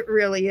there. It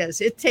really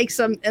is. It takes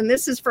some, and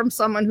this is from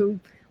someone who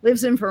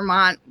lives in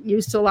Vermont,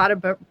 used to a lot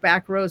of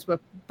back roads,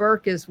 but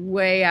Burke is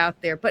way out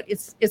there. But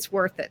it's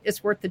worth it.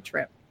 It's worth the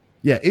trip.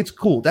 Yeah, it's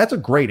cool. That's a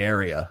great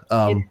area.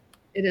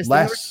 It is.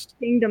 The North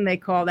Kingdom, they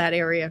call that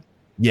area.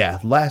 Yeah,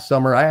 last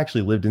summer I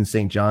actually lived in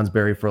St.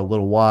 Johnsbury for a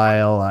little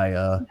while.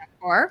 That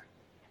far?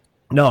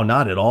 No,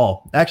 not at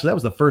all. Actually, that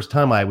was the first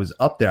time I was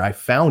up there. I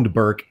found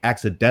Burke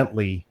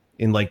accidentally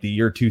in like the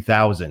year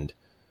 2000.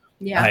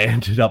 Yeah.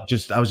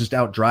 I was just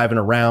out driving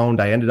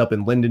around. I ended up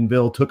in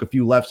Lyndonville, took a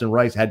few lefts and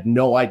rights, had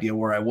no idea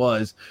where I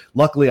was.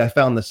 Luckily, I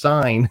found the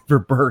sign for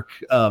Burke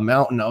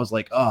Mountain. I was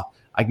like, I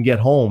can get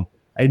home.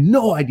 I had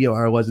no idea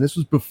where I was. And this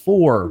was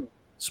before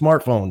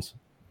smartphones,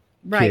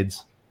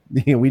 kids.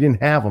 We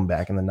didn't have them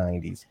back in the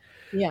 90s.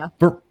 Yeah.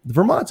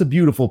 Vermont's a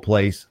beautiful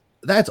place.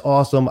 That's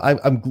awesome.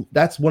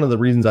 That's one of the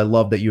reasons I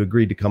love that you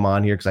agreed to come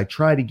on here, because I'm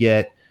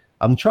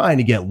trying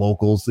to get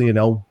locals.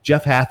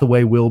 Jeff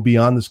Hathaway will be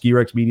on the Ski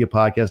Rex Media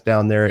podcast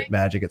down there at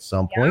Magic at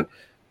some point.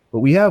 But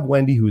we have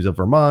Wendy, who's a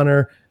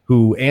Vermonter,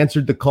 who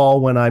answered the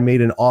call when I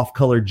made an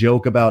off-color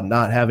joke about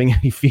not having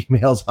any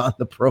females on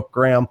the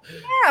program.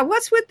 Yeah,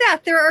 what's with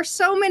that? There are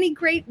so many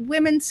great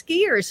women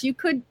skiers you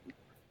could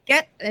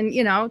get and,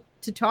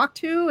 to talk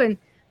to, and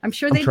I'm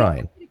sure they'd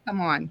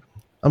come on.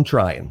 I'm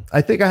trying.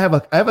 I think I have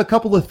a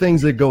couple of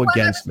things that go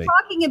against me.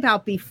 Talking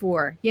about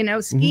before,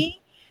 skiing.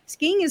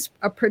 Skiing is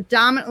a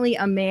predominantly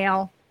a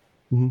male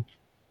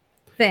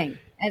thing.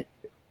 And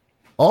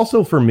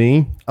also for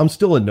me, I'm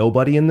still a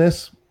nobody in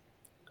this.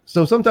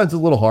 So sometimes it's a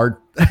little hard.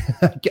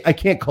 I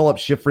can't call up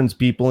Schifrin's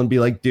people and be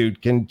like,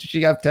 dude, can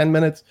she have 10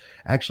 minutes?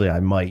 Actually, I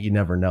might. You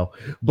never know.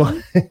 But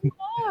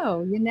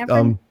you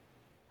never know.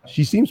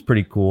 She seems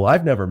pretty cool.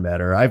 I've never met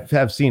her. I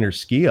have seen her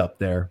ski up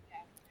there,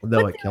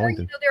 though, at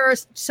Killington. There are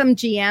some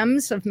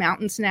GMs of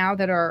mountains now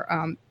that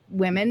are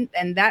women,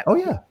 and that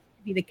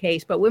be the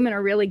case, but women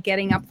are really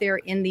getting up there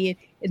in the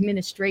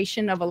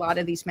administration of a lot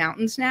of these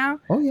mountains now.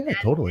 Oh yeah,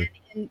 totally.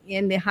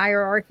 In the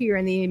hierarchy or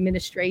in the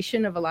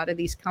administration of a lot of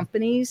these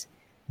companies,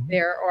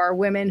 there are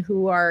women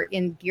who are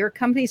in gear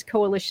companies.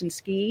 Coalition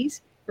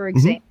Skis, for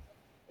example,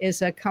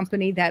 is a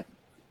company that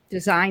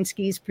designs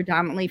skis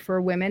predominantly for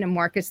women and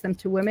markets them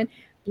to women.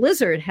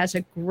 Blizzard has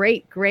a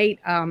great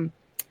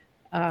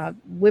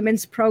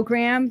women's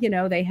program.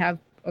 They have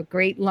a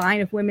great line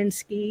of women's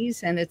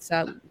skis, and it's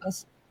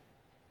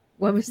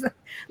what was that?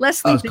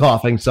 Leslie? I was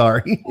coughing.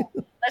 Sorry.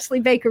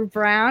 Leslie Baker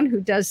Brown,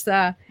 who does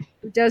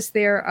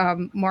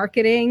their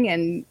marketing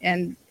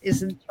and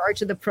is in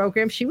charge of the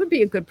program. She would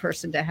be a good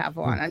person to have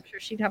on. I'm sure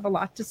she'd have a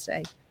lot to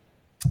say.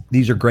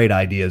 These are great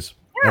ideas,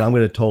 and I'm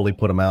going to totally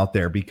put them out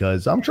there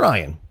because I'm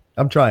trying.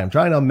 I'm trying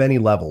on many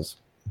levels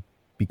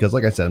because,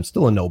 like I said, I'm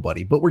still a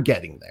nobody, but we're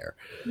getting there.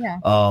 Yeah.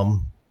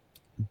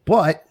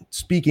 But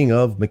speaking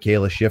of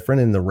Mikaela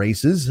Shiffrin and the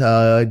races,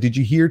 did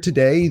you hear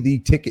today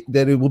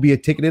that it will be a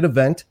ticketed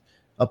event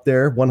up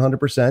there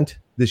 100%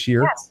 this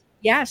year?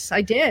 Yes,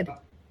 I did.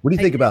 What do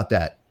you think about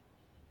that?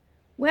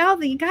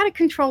 Well, you got to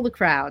control the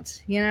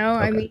crowds. Okay.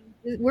 I mean,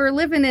 we're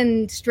living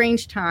in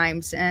strange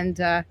times, and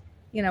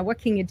what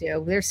can you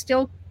do? There's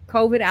still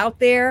COVID out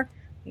there.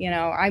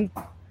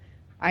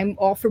 I'm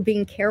all for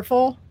being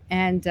careful,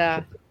 and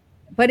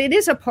but it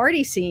is a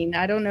party scene.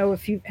 I don't know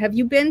if have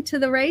you been to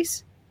the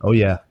race? Oh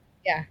yeah.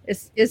 Yeah,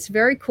 it's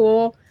very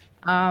cool.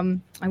 I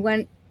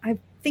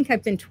think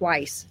I've been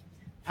twice.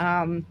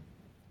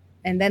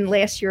 And then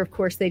last year, of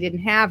course, they didn't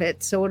have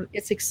it. So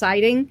it's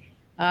exciting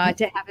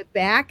to have it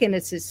back. And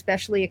it's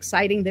especially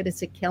exciting that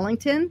it's at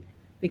Killington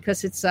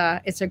because it's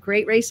a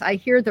great race. I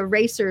hear the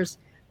racers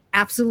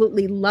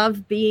absolutely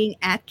love being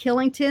at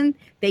Killington.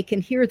 They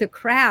can hear the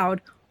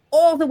crowd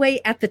all the way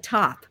at the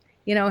top.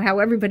 You know, how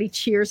everybody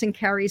cheers and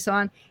carries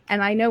on.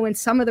 And I know in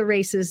some of the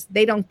races,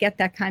 they don't get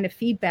that kind of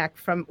feedback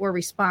from or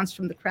response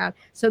from the crowd.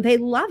 So they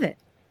love it.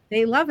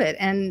 They love it.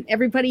 And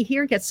everybody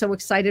here gets so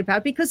excited about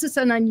it because it's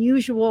an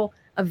unusual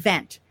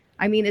event.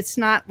 I mean, it's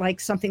not like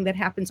something that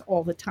happens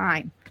all the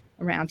time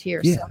around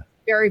here. Yeah. So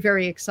very,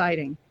 very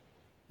exciting.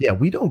 Yeah,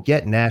 we don't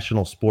get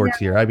national sports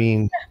here. I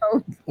mean,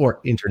 or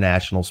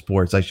international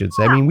sports, I should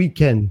say. I mean, we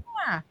can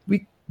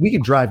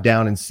drive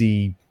down and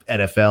see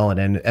NFL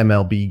and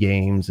MLB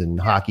games and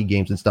hockey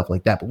games and stuff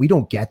like that, but we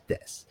don't get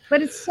this.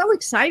 But it's so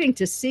exciting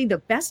to see the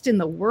best in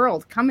the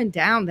world coming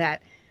down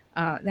that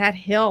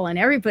hill, and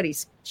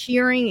everybody's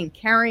cheering and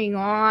carrying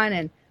on,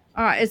 and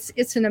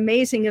it's an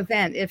amazing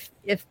event. If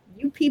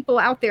you people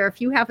out there, if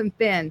you haven't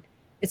been,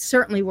 it's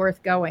certainly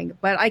worth going.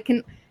 But I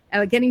can,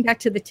 getting back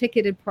to the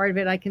ticketed part of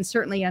it, I can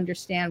certainly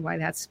understand why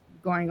that's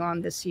going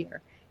on this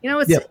year. You know,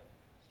 it's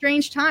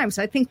strange times.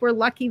 I think we're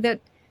lucky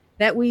that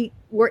we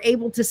were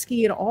able to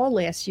ski at all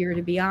last year,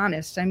 to be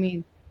honest. I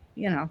mean,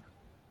 you know,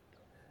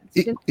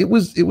 it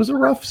was a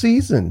rough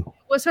season. It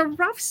was a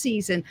rough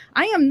season.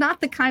 I am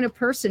not the kind of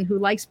person who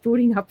likes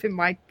booting up in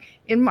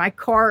my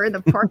car in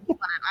the parking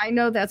lot. I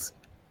know that's,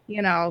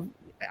 you know,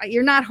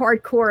 you're not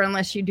hardcore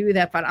unless you do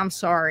that, but I'm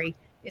sorry.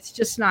 It's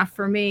just not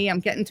for me. I'm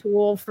getting too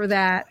old for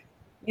that.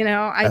 You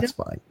know, That's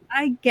fine.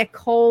 I get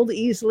cold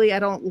easily. I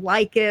don't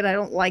like it. I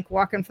don't like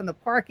walking from the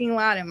parking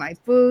lot in my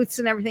boots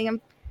and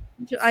everything.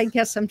 I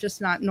guess I'm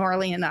just not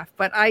gnarly enough,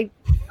 but I'm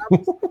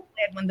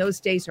glad when those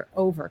days are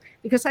over,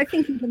 because I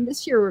think even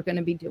this year we're going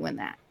to be doing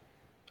that.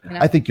 You know?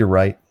 I think you're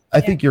right.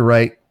 I think you're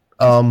right.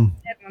 When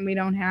we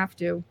don't have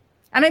to.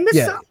 And I miss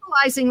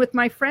socializing with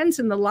my friends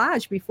in the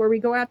lodge before we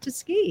go out to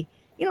ski.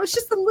 You know, it's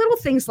just the little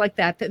things like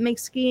that make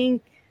skiing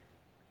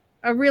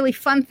a really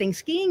fun thing.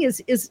 Skiing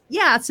is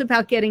it's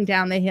about getting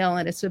down the hill,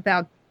 and it's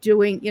about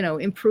doing, you know,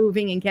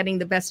 improving and getting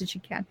the best that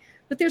you can.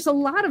 But there's a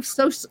lot of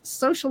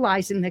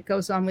socializing that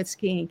goes on with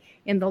skiing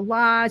in the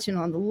lodge and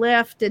on the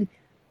lift and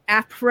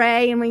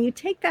après. And when you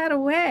take that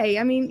away,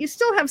 I mean, you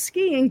still have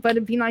skiing, but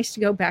it'd be nice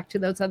to go back to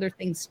those other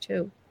things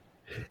too.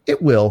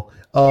 It will.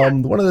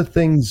 One of the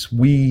things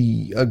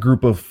a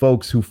group of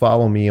folks who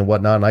follow me and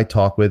whatnot, and I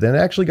talk with and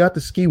actually got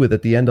to ski with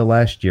at the end of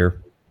last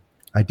year,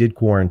 I did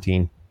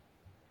quarantine.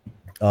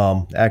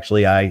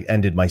 Actually, I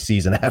ended my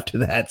season after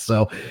that.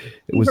 So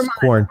it was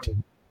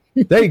quarantine.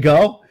 There you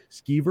go.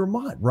 Ski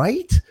Vermont,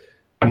 right?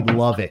 We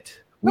love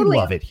it. We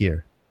love it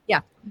here.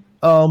 Yeah.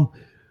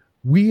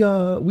 We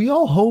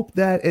all hope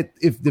that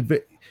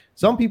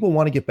some people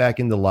want to get back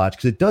into lodge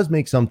because it does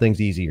make some things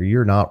easier.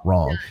 You're not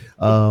wrong.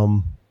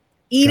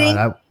 Eating.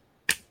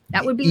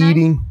 That would be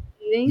eating.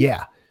 Nice. Eating.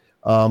 Yeah.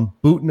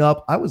 Booting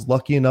up. I was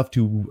lucky enough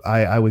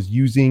I was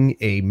using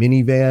a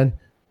minivan.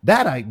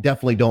 That I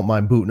definitely don't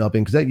mind booting up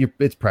in because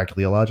it's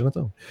practically a lodge on its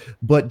own.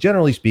 But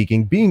generally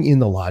speaking, being in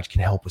the lodge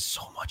can help with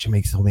so much. It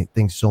makes so many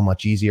things so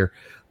much easier.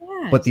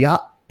 Yes. But the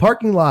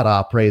parking lot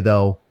après,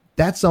 though,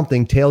 that's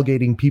something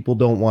tailgating people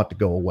don't want to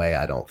go away,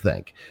 I don't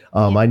think.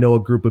 I know a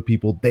group of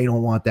people, they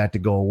don't want that to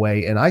go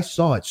away. And I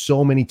saw it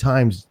so many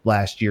times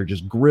last year,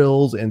 just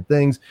grills and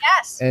things.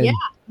 Yes, and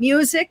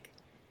music.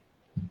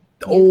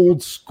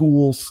 Old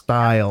school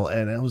style.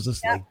 And I was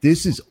just like,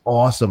 this is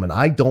awesome. And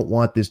I don't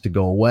want this to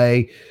go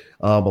away.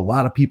 A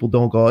lot of people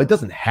don't go. It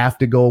doesn't have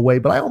to go away,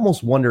 but I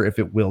almost wonder if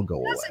it will go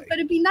away. But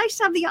it'd be nice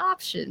to have the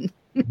option.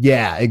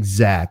 Yeah,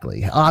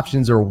 exactly.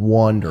 Options are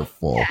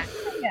wonderful.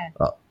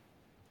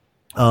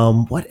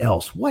 What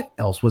else? What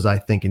else was I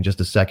thinking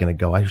just a second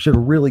ago? I should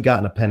have really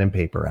gotten a pen and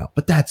paper out,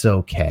 but that's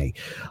okay.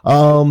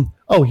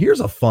 Here's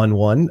a fun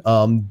one,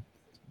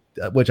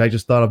 which I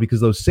just thought of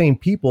because those same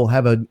people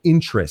have an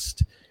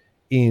interest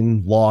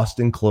in lost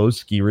and closed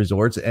ski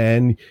resorts,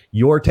 and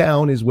your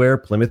town is where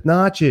Plymouth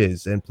Notch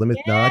is, and Plymouth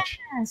Notch.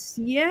 Yes,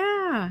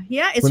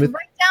 it's right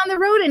down the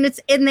road,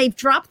 and they've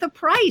dropped the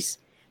price.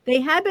 They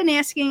have been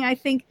asking, I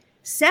think,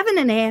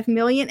 $7.5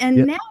 million,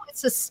 and now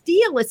it's a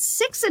steal. It's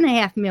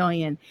 $6.5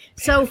 million.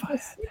 So for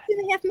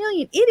 $6.5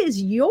 million, it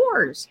is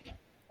yours.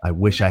 I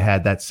wish I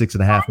had that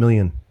 $6.5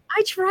 million.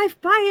 I drive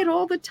by it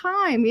all the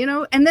time, you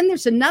know. And then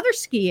there's another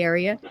ski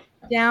area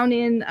down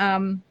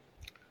in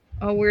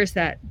where's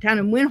that? Down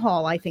in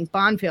Winhall, I think,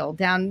 Bonneville,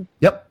 down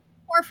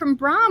far from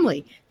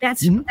Bromley.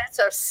 That's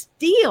a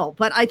steal.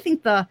 But I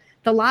think the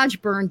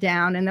lodge burned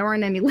down, and there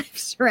weren't any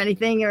lifts or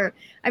anything.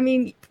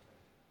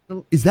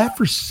 Is that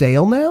for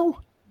sale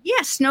now?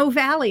 Yeah, Snow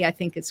Valley, I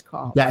think it's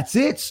called. That's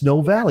it,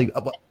 Snow Valley.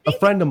 A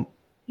friend of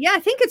I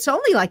think it's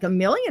only like $1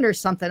 million or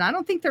something. I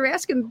don't think they're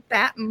asking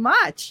that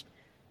much.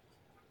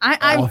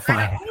 I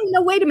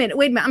no, wait a minute.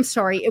 I'm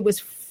sorry. It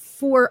was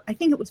I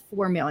think it was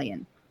 $4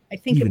 million. I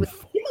think it was.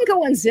 You can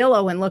go on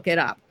Zillow and look it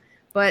up.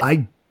 But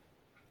I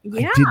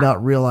did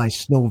not realize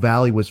Snow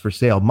Valley was for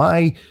sale.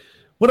 One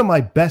of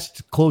my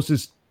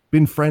closest,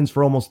 been friends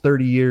for almost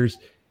 30 years.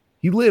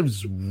 You could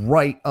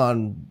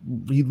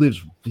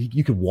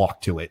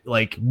walk to it.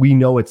 Like, we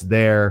know it's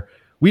there.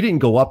 We didn't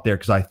go up there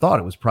because I thought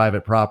it was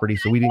private property,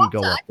 so we didn't go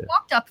up there. I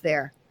walked up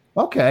there.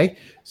 Okay.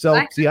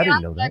 So, see, I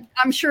didn't know that.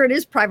 I'm sure it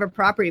is private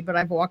property, but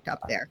I've walked up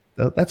there.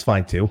 That's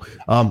fine too.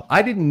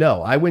 I didn't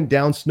know. I went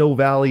down Snow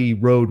Valley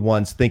Road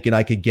once thinking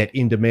I could get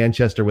into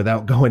Manchester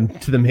without going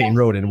to the main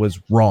road, and was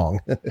wrong.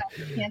 You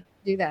can't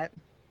do that.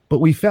 But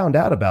we found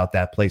out about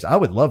that place. I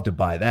would love to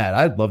buy that.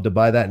 I'd love to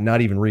buy that and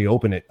not even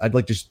reopen it. I'd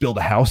like to just build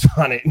a house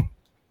on it.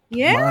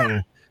 Yeah.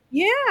 Mine.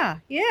 Yeah.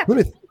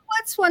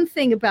 That's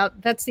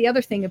the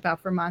other thing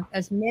about Vermont.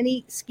 As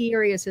many ski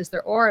areas as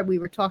there are, we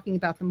were talking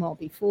about them all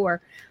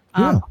before.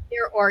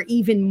 There are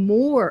even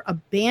more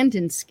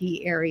abandoned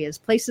ski areas,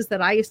 places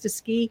that I used to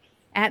ski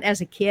at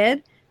as a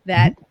kid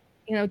that,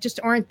 just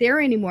aren't there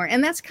anymore.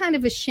 And that's kind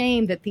of a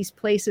shame that these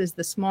places,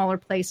 the smaller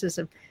places,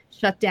 have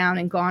shut down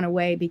and gone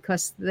away,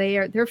 because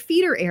they're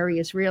feeder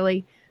areas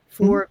really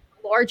for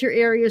larger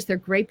areas. They're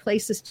great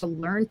places to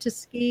learn to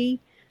ski.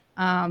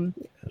 And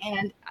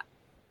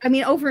I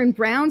mean, over in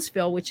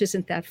Brownsville, which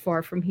isn't that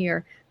far from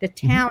here, the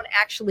town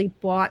actually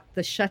bought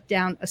the shut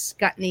down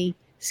Ascutney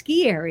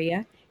ski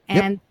area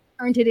and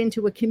turned it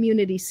into a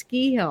community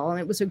ski hill. And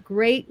it was a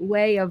great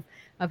way of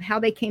how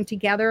they came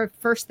together.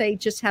 First, they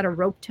just had a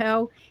rope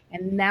tow,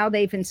 and now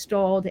they've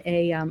installed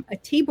a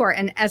T-bar.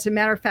 And as a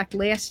matter of fact,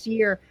 last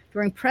year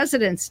during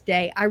President's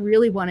Day, I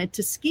really wanted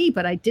to ski,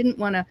 but I didn't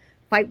want to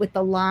fight with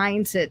the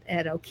lines at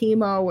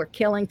Okemo or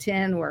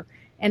Killington or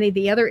any of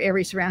the other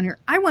areas around here.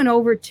 I went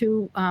over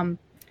to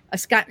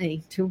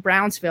Ascutney, to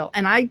Brownsville,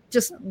 and I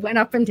just went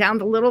up and down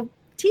the little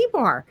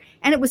T-bar,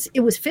 and it was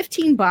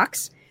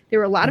 $15. There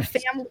were a lot of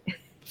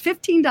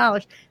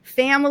 $15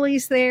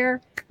 families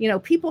there,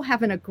 people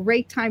having a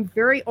great time,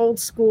 very old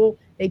school.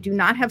 They do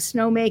not have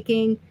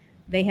snowmaking.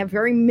 They have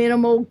very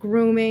minimal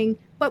grooming,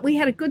 but we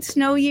had a good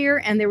snow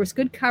year, and there was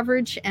good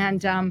coverage.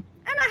 And I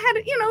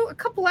had, a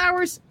couple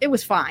hours. It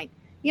was fine.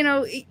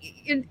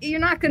 You're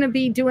not going to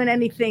be doing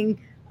anything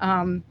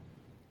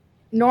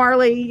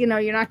gnarly.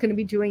 You're not going to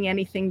be doing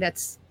anything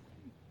that's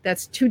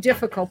too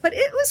difficult, but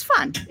it was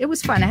fun. It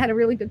was fun. I had a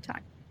really good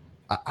time.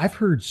 I've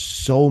heard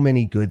so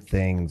many good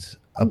things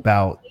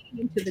about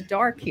into the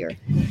dark here.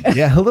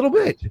 Yeah, a little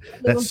bit.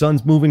 That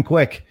sun's moving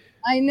quick.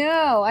 I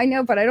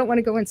know, but I don't want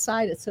to go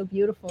inside. It's so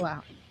beautiful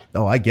out.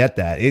 Oh, I get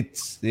that. It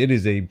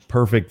is a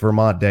perfect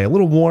Vermont day. A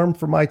little warm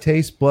for my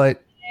taste,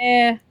 but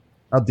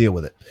I'll deal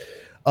with it.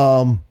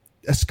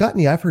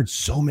 Ascutney, I've heard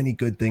so many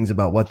good things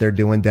about what they're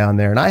doing down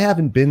there, and I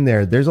haven't been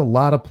there. There's a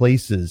lot of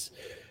places,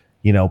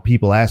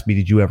 people ask me,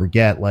 did you ever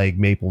get like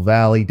Maple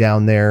Valley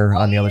down there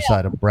on the other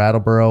side of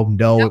Brattleboro?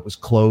 No, It was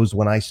closed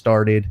when I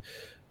started.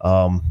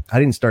 I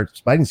didn't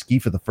ski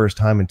for the first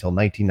time until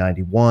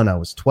 1991. I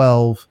was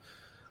 12.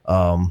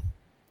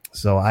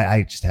 So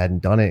I just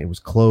hadn't done it. It was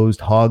closed.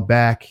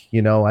 Hogback,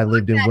 I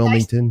lived in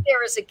Wilmington.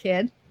 There as a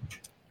kid.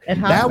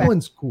 That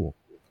one's cool.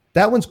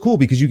 That one's cool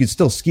because you can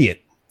still ski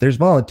it. There's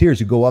volunteers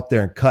who go up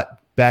there and cut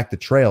back the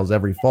trails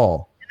every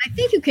fall. And I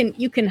think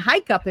you can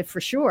hike up it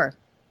for sure.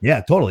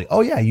 Yeah, totally.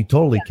 Oh yeah, you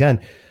totally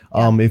can.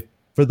 If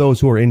for those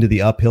who are into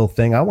the uphill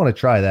thing, I want to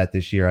try that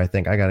this year. I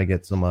think I got to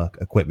get some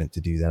equipment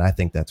to do that. I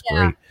think that's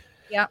great.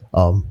 Yeah.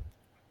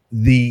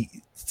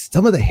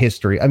 Some of the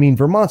history, I mean,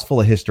 Vermont's full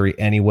of history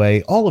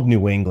anyway. All of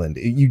New England,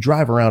 you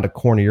drive around a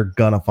corner, you're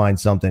going to find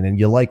something, and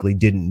you likely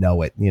didn't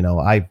know it.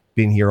 I've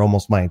been here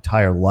almost my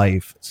entire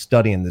life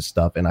studying this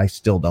stuff, and I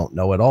still don't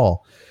know it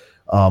all,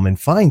 and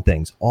find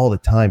things all the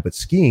time. But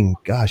skiing,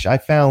 gosh, I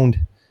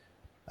found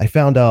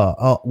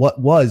what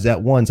was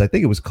at once, I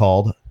think it was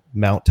called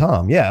Mount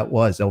Tom. Yeah, it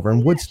was over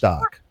in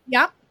Woodstock. Sure.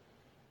 Yeah.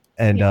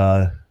 And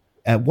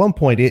at one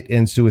point, it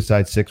and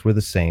Suicide Six were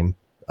the same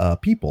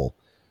people.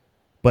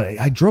 But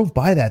I drove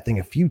by that thing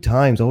a few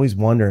times, always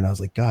wondering. I was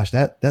like, gosh,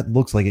 that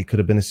looks like it could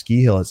have been a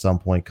ski hill at some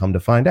point. Come to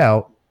find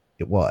out,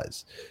 it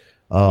was.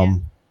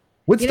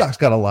 Woodstock's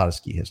got a lot of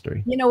ski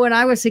history. When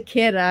I was a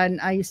kid,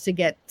 I used to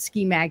get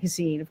Ski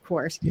Magazine, of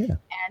course. Yeah.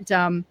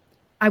 And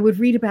I would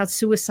read about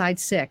Suicide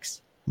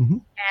Six. Mm-hmm.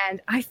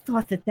 And I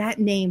thought that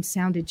name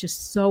sounded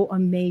just so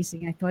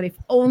amazing. I thought if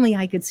only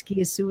I could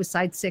ski as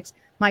Suicide Six,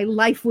 my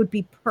life would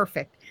be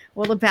perfect.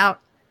 Well,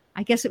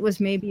 I guess it was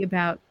maybe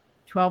about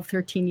 12,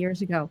 13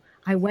 years ago,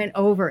 I went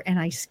over and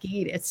I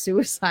skied at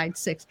Suicide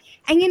Six.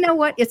 And you know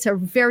what? It's a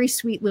very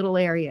sweet little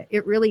area.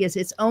 It really is.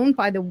 It's owned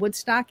by the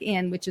Woodstock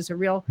Inn, which is a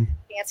real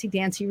fancy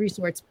dancy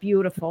resort. It's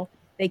beautiful.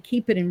 They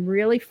keep it in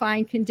really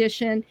fine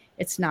condition.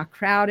 It's not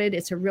crowded.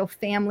 It's a real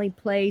family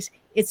place.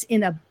 It's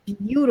in a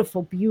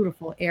beautiful,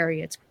 beautiful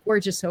area. It's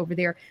gorgeous over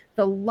there.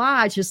 The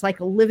lodge is like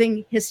a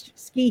living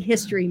ski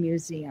history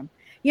museum.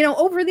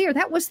 Over there,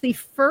 that was the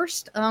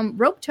first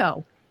rope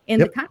tow in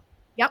the country.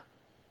 Yep.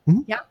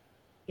 Mm-hmm. Yep.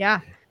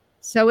 Yeah.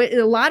 So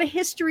a lot of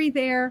history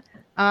there.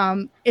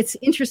 It's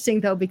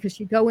interesting, though, because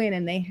you go in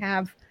and they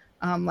have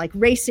like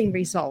racing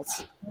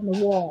results on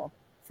the wall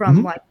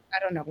from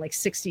like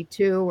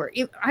 62 or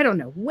I don't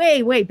know,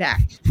 way, way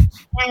back.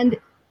 And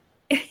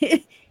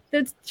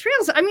the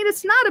trails, I mean,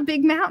 it's not a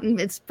big mountain,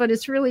 but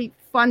it's really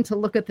fun to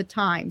look at the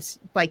times,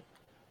 like,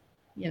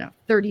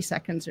 30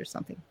 seconds or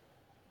something.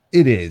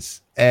 It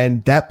is.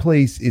 And that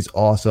place is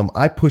awesome.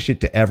 I push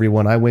it to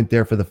everyone. I went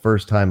there for the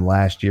first time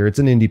last year. It's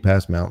an Indy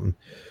Pass mountain.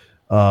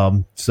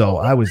 So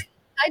I was.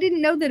 I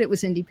didn't know that it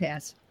was Indy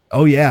Pass.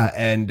 Oh yeah,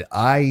 and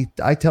I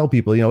tell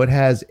people, it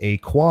has a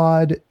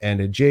quad and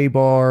a J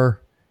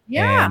bar,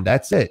 Yeah. and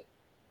that's it.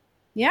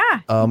 Yeah.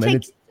 And Take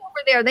it's kids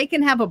over there. They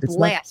can have a it's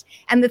blast.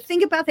 And the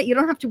thing about that, you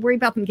don't have to worry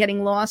about them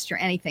getting lost or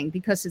anything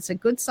because it's a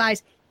good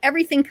size.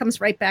 Everything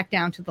comes right back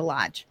down to the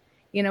lodge.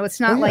 It's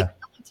not like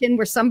Ellington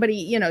where somebody,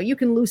 you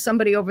can lose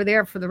somebody over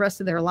there for the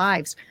rest of their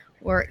lives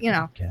or,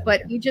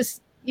 but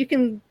you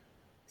can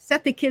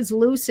set the kids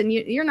loose and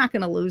you're not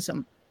going to lose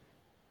them.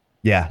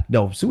 Yeah,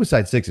 no,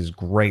 Suicide Six is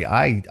great.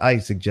 I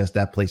suggest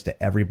that place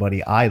to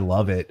everybody. I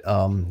love it.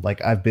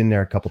 Like I've been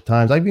there a couple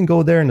times. I even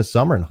go there in the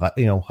summer and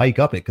hike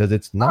up it because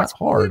it's not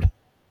hard.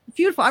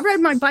 Beautiful. I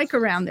ride my bike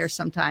around there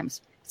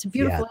sometimes. It's a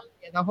beautiful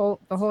area.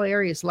 The whole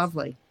area is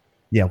lovely.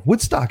 Yeah,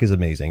 Woodstock is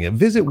amazing.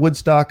 Visit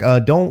Woodstock.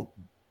 Don't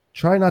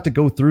try not to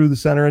go through the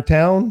center of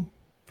town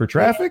for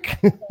traffic.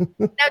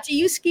 Now, do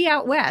you ski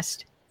out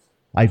west?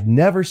 I've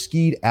never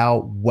skied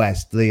out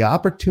west. The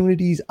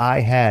opportunities I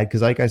had,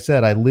 because like I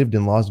said, I lived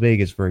in Las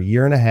Vegas for a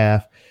year and a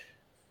half,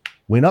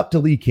 went up to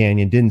Lee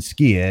Canyon, didn't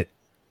ski it,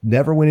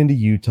 never went into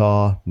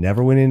Utah,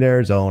 never went into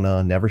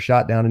Arizona, never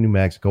shot down in New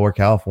Mexico or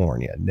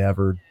California,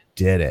 never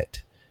did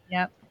it.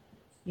 Yep.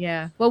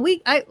 Yeah. Well,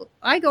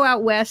 I go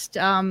out west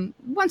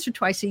once or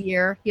twice a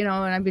year, and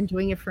I've been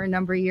doing it for a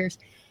number of years.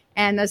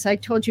 And as I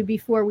told you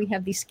before, we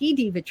have these ski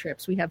diva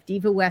trips. We have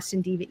Diva West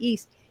and Diva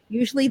East.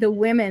 Usually the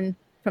women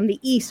from the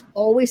East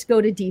always go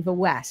to Diva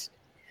West,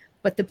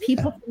 but the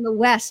people from the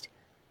West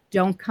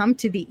don't come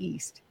to the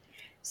East.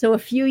 So a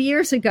few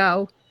years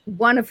ago,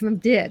 one of them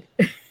did.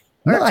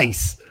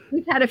 Nice.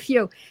 We've had a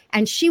few.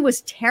 And she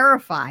was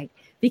terrified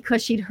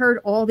because she'd heard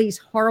all these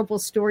horrible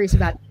stories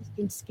about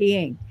Eastern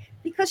skiing.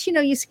 Because,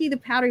 you ski the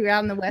powder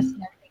out in the West and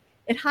everything.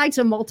 It hides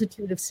a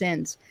multitude of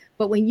sins.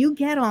 But when you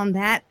get on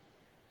that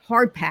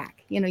hard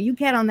pack, you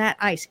get on that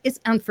ice, it's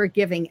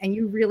unforgiving. And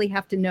you really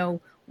have to know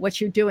what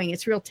you're doing.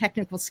 It's real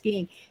technical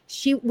skiing.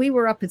 We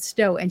were up at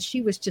Stowe and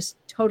she was just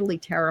totally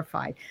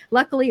terrified.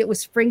 Luckily it was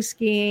spring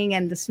skiing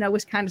and the snow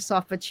was kind of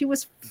soft, but she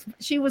was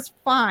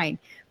fine.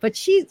 But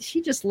she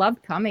just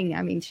loved coming.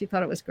 I mean, she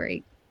thought it was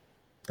great.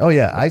 Oh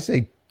yeah. I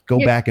say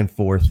go back and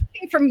forth.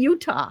 From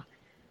Utah.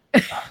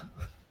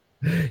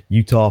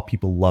 Utah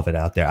people love it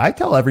out there. I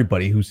tell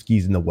everybody who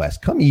skis in the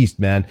West, come east,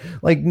 man.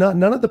 Like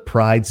none of the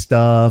pride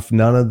stuff,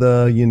 none of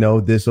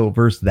the, this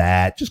versus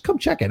that. Just come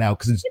check it out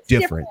because it's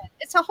different.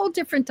 It's a whole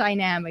different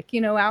dynamic,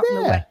 out in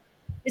the West.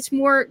 It's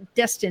more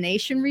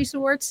destination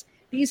resorts.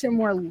 These are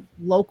more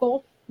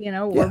local,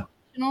 or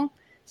regional.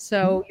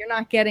 So you're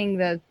not getting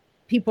the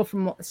people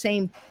from the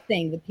same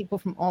thing, the people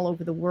from all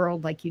over the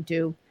world like you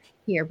do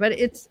here. But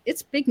it's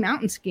big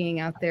mountain skiing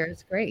out there.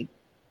 It's great.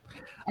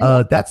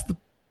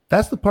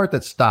 That's the part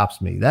that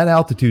stops me. That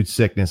altitude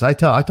sickness. I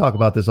talk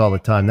about this all the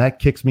time. That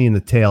kicks me in the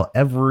tail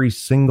every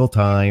single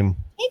time.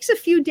 It takes a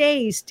few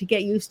days to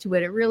get used to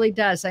it. It really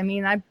does. I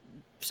mean,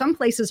 some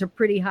places are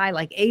pretty high,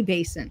 like A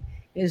Basin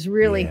is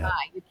really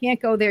high. You can't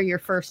go there your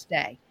first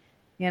day,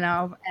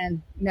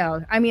 and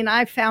no, I mean,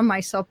 I found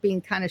myself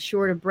being kind of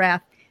short of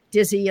breath,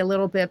 dizzy a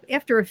little bit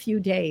after a few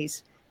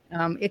days.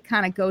 It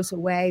kind of goes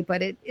away,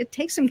 but it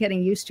takes some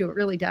getting used to. It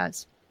really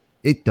does.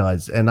 It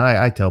does. And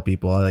I tell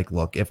people,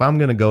 look, if I'm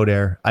going to go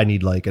there, I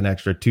need like an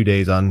extra 2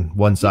 days on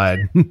one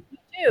side. You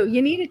do.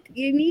 You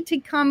need to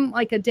come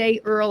like a day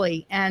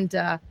early. And,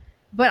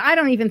 but I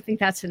don't even think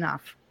that's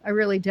enough. I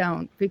really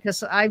don't,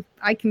 because I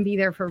can be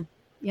there for,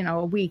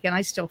 a week and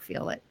I still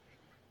feel it.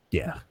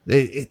 Yeah.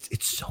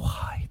 It's so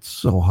high. It's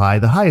so high.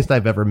 The highest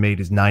I've ever made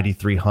is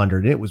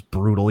 9,300. It was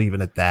brutal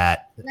even at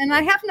that. And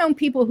I have known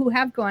people who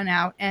have gone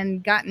out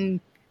and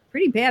gotten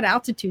pretty bad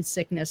altitude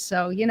sickness.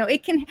 So,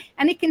 it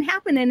can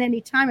happen at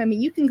any time. I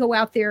mean, you can go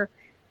out there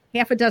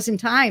half a dozen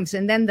times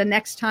and then the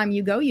next time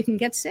you go, you can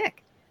get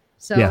sick.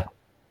 So,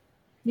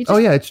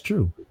 it's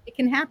true. It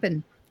can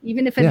happen.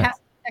 Even if it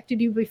hasn't affected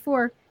you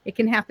before, it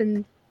can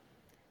happen.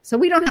 So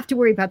we don't have to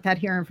worry about that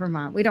here in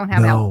Vermont. We don't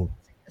have altitude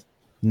sickness.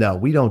 No,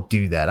 we don't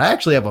do that. I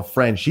actually have a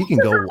friend. She can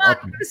go up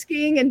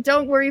skiing and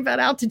don't worry about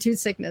altitude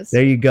sickness.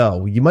 There you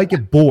go. You might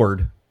get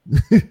bored.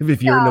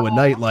 If you're into a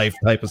nightlife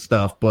type of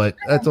stuff, but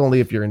that's only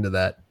if you're into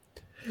that.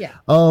 Yeah.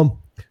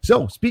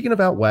 So speaking of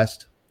out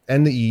west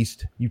and the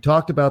east, you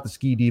talked about the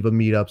Ski Diva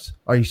meetups.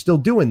 Are you still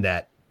doing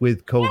that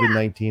with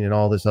COVID-19 and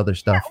all this other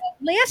stuff?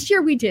 Well, last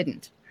year we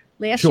didn't.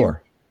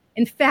 Year,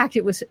 in fact,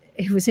 it was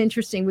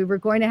interesting. We were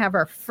going to have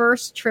our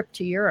first trip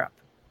to Europe.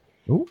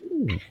 Ooh,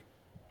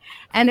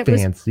 and it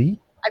fancy.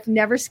 I've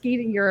never skied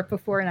in Europe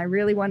before, and I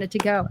really wanted to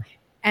go.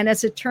 And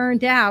as it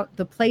turned out,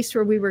 the place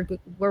where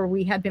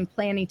we had been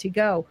planning to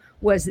go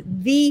was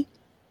the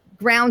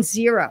ground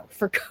zero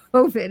for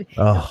COVID,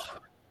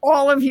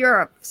 all of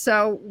Europe.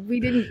 So we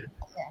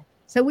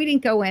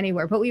didn't go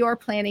anywhere, but we are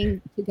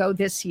planning to go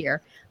this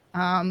year.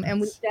 And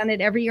we've done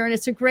it every year. And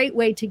it's a great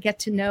way to get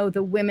to know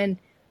the women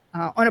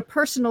on a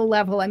personal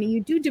level. I mean,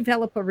 you do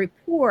develop a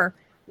rapport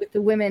with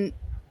the women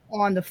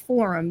on the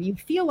forum. You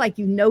feel like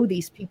you know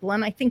these people.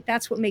 And I think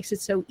that's what makes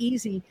it so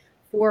easy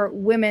for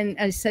women.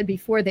 As I said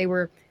before,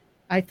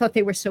 I thought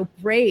they were so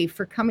brave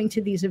for coming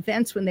to these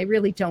events when they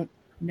really don't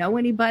know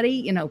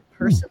anybody,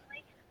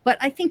 personally, but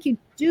I think you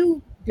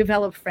do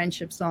develop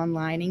friendships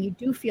online and you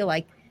do feel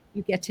like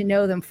you get to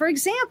know them. For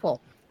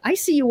example, I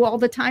see you all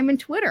the time in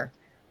Twitter.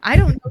 I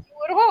don't know you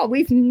at all.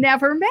 We've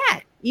never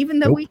met, even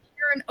though we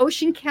share an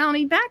Ocean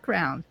County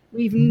background.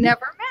 We've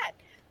never met.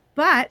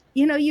 But,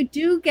 you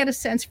do get a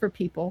sense for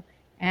people.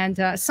 And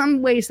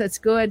some ways that's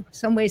good,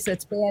 some ways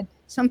that's bad.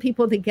 Some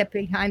people, they get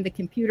behind the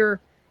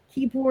computer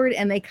keyboard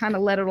and they kind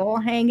of let it all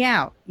hang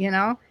out,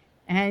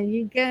 and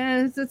you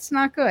guess it's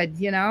not good,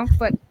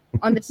 But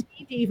on the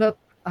Ski Diva,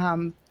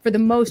 for the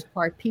most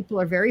part, people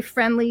are very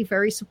friendly,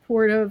 very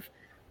supportive.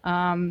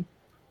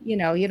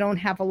 You don't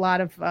have a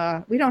lot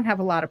of, we don't have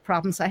a lot of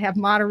problems. I have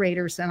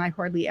moderators and I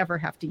hardly ever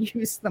have to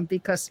use them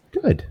because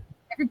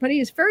everybody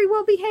is very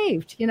well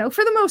behaved,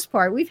 for the most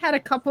part. We've had a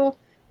couple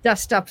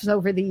dust ups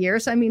over the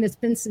years. I mean, it's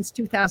been since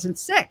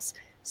 2006.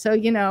 So,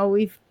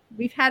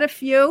 we've had a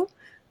few,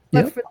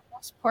 but for the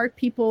most part,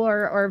 people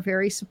are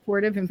very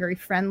supportive and very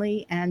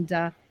friendly. And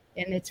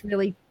it's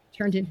really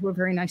turned into a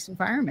very nice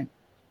environment.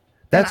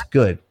 That's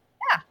good.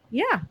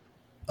 Yeah.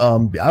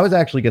 I was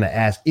actually going to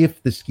ask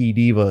if the Ski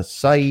Diva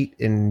site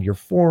and your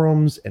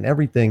forums and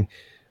everything,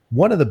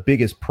 one of the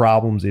biggest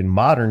problems in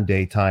modern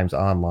day times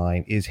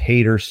online is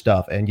hater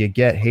stuff. And you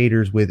get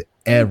haters with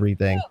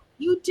everything.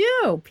 You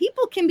do.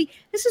 People can be,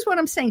 this is what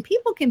I'm saying.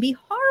 People can be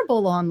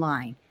horrible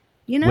online,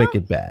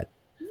 Wicked bad.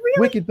 Really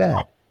wicked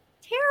bad.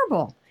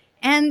 Terrible.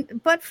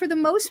 But for the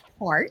most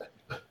part,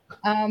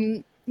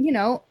 on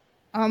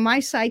my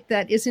site,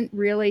 that isn't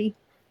really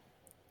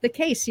the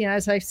case.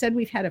 As I said,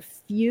 we've had a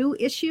few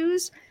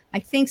issues. I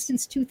think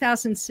since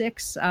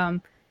 2006,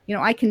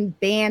 I can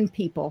ban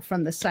people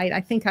from the site. I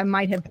think I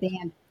might have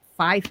banned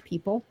 5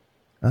 people.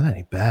 Oh, that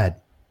ain't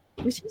bad.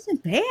 Which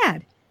isn't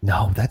bad.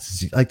 No,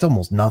 it's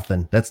almost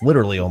nothing. That's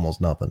literally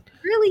almost nothing.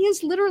 It really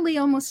is literally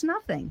almost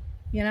nothing.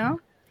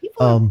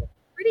 People are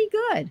pretty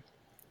good.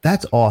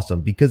 That's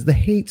awesome because the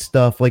hate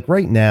stuff, like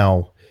right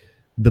now,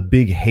 the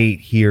big hate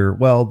here.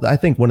 Well, I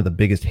think one of the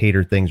biggest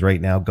hater things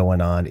right now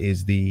going on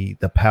is the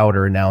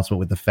powder announcement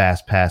with the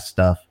fast pass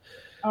stuff.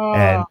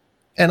 And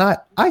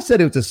I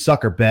said it was a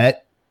sucker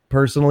bet.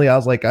 Personally, I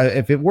was like,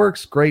 if it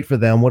works, great for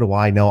them. What do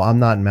I know? I'm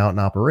not in mountain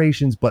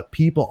operations, but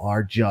people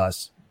are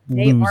just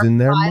losing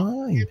their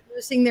mind. They're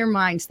losing their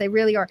minds. They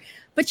really are.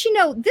 But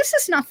this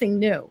is nothing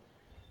new.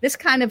 This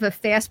kind of a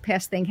fast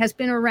pass thing has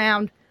been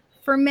around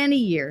for many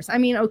years. I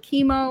mean,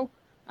 Okemo,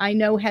 I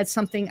know, had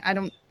something. I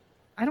don't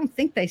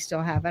think they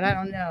still have it. I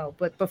don't know.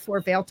 But before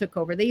Vail took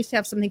over, they used to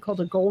have something called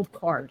a gold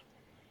card.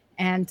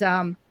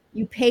 And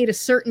you paid a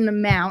certain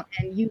amount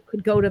and you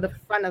could go to the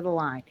front of the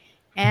line.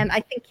 And I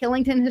think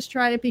Killington has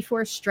tried it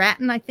before.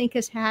 Stratton, I think,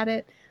 has had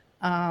it.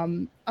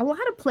 A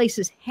lot of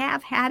places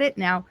have had it.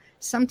 Now,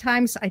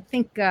 sometimes I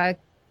think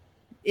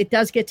it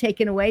does get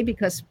taken away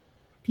because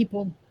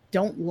people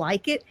don't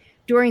like it.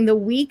 During the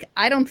week,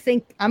 I don't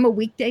think, I'm a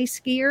weekday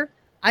skier.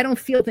 I don't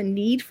feel the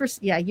need for,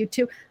 you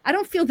too. I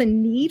don't feel the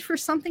need for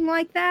something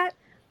like that.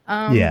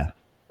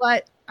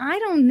 But I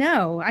don't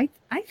know. I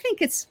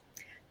think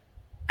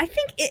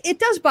it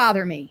does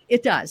bother me.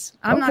 It does.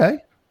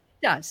 It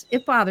does.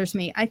 It bothers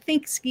me. I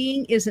think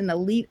skiing is an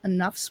elite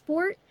enough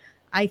sport.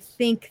 I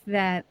think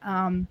that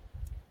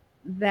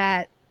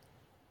that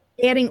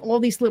adding all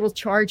these little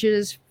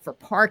charges for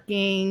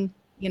parking,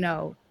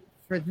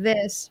 for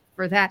this,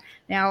 for that.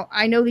 Now,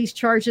 I know these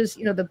charges,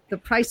 the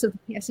price of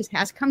the passes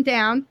has come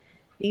down.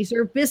 These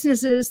are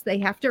businesses. They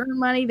have to earn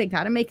money. They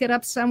got to make it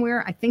up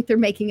somewhere. I think they're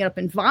making it up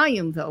in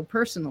volume, though,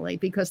 personally,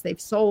 because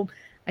they've sold.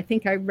 I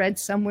think I read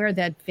somewhere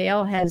that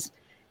Vail has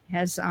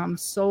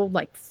sold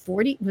like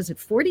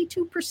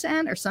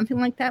 42% or something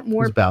like that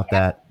more. It's about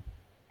that.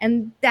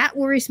 And that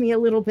worries me a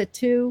little bit,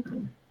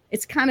 too.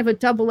 It's kind of a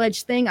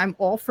double-edged thing. I'm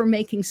all for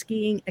making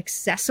skiing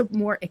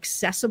more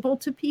accessible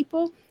to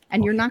people.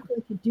 And you're not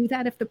going to do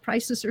that if the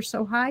prices are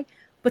so high.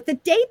 But the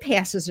day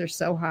passes are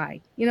so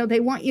high.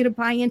 They want you to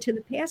buy into the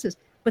passes.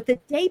 But the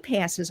day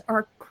passes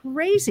are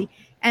crazy.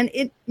 And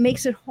it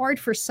makes it hard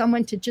for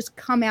someone to just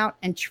come out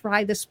and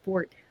try the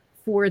sport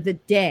for the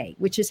day,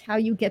 which is how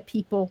you get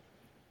people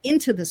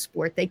into the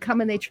sport. They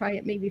come and they try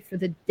it maybe for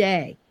the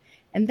day.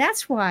 And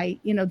that's why,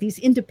 these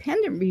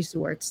independent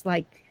resorts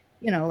like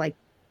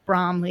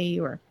Bromley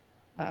or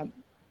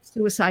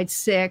Suicide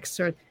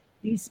Six or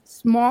these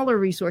smaller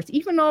resorts,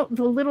 even though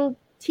the little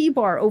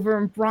T-bar over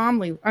in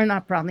Brownsville,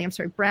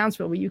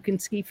 where you can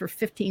ski for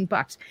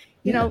 $15.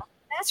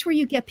 That's where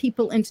you get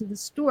people into the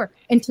sport.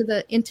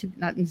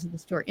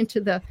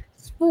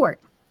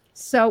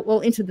 So,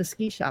 into the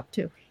ski shop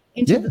too,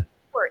 the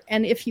sport.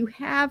 And if you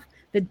have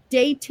the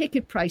day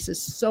ticket prices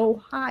so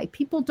high,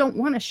 people don't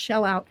want to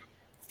shell out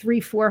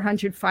 $300,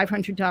 $400,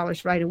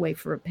 $500 right away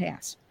for a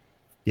pass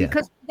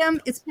because for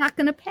them, it's not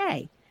going to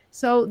pay.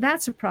 So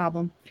that's a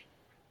problem.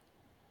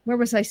 Where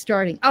was I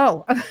starting?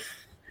 Oh,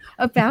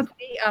 about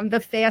the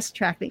fast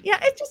track thing. Yeah,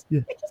 it just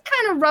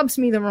kind of rubs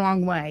me the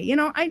wrong way.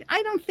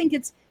 I don't think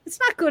it's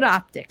not good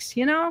optics.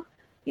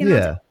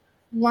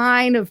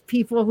 Line of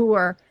people who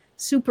are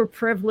super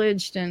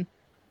privileged, and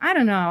I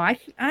don't know.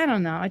 I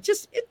don't know.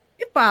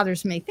 It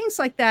bothers me. Things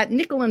like that,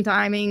 nickel and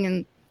diming,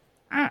 and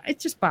It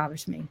just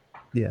bothers me.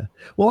 Yeah.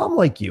 Well, I'm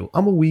like you.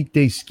 I'm a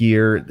weekday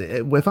skier.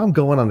 If I'm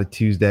going on a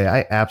Tuesday,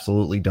 I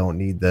absolutely don't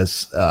need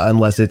this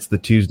unless it's the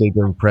Tuesday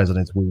during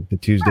President's Week, the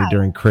Tuesday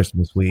during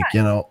Christmas week,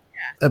 and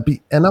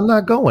I'm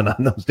not going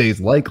on those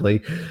days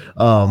likely.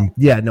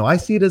 No, I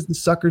see it as the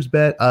sucker's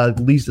bet.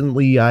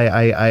 Recently,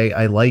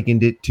 I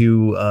likened it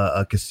to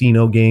a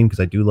casino game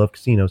because I do love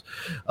casinos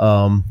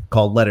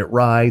called Let It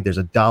Ride. There's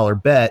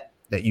 $1 bet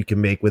that you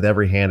can make with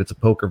every hand. It's a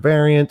poker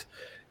variant.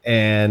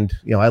 And,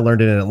 I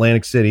learned it in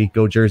Atlantic City,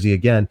 go Jersey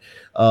again.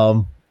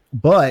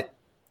 But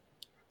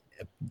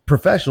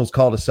professionals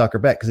call it a sucker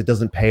bet because it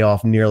doesn't pay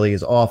off nearly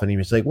as often.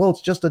 You say, well, it's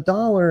just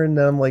 $1. And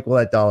then I'm like, well,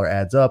 that dollar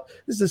adds up.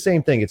 This is the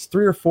same thing. It's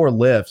 3 or 4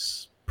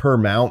 lifts per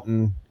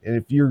mountain. And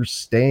if you're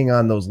staying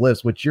on those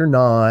lifts, which you're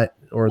not,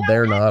 or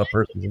they're not a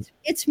person.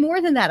 It's more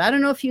than that. I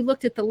don't know if you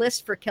looked at the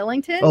list for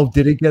Killington. Oh,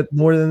 did it get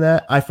more than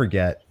that? I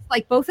forget.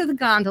 Like both of the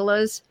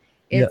gondolas.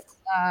 It's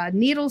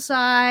Needles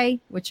Eye,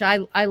 which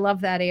I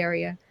love that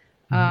area.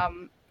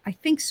 I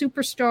think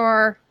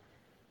Superstar.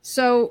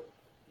 So,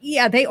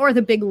 yeah, they are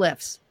the big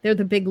lifts. They're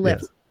the big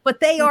lifts. Yes. But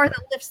they are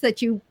the lifts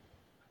that you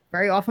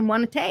very often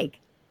want to take,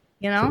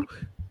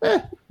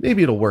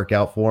 Maybe it'll work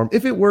out for them.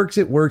 If it works,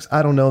 it works.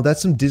 I don't know.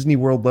 That's some Disney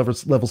World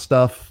level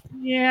stuff.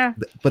 Yeah.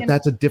 But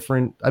that's a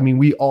different,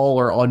 we all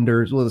are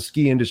under, the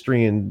ski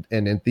industry and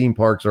theme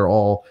parks are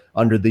all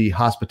under the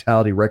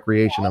hospitality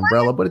recreation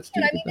umbrella, but it's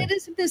it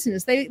is a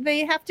business.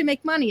 They have to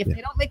make money. If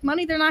they don't make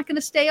money, they're not going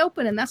to stay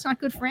open, and that's not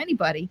good for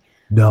anybody.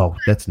 No,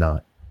 that's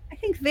not. I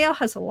think Vail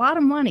has a lot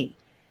of money,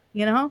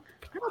 I don't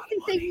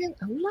think they need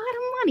a lot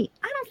of money.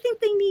 I don't think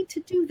they need to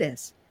do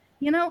this,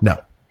 No.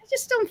 I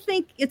just don't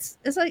think it's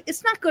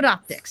not good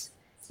optics.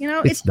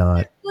 It's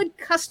not good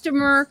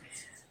customer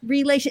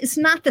relation. It's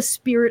not the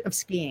spirit of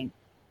skiing.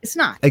 It's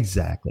not.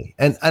 Exactly.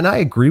 And I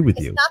agree with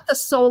you. It's not the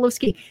soul of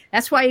skiing.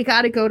 That's why you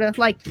got to go to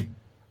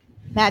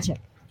Magic,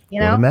 Go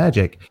to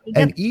Magic.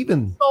 And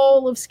even the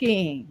soul of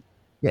skiing.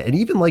 Yeah. And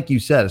even like you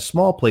said, a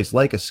small place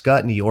like a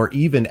Scutney or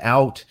even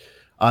out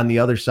on the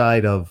other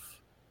side of,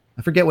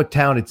 I forget what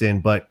town it's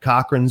in, but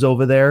Cochrane's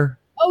over there.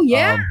 Oh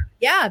yeah.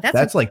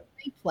 That's like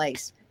great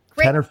place.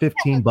 10 or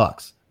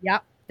 $15.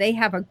 Yep. They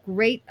have a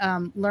great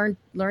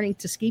learning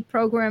to ski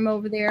program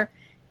over there.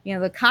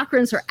 The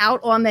Cochranes are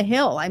out on the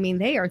hill.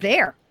 They are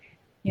there.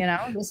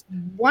 This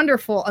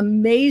wonderful,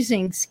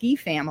 amazing ski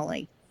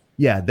family.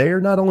 Yeah,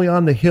 they're not only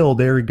on the hill.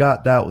 They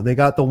got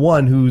the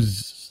one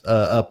who's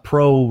a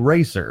pro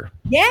racer.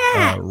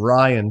 Yeah,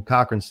 Ryan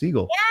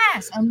Cochrane-Siegel.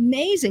 Yes,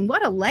 amazing.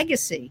 What a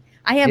legacy.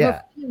 I have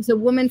a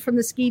woman from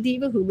the Ski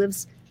Diva who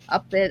lives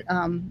up at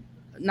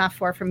not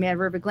far from Mad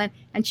River Glen,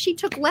 and she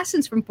took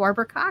lessons from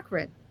Barbara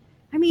Cochrane.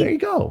 There you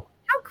go.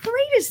 How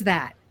great is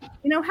that?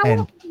 How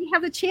often do you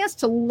have the chance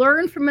to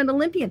learn from an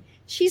Olympian?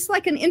 She's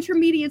like an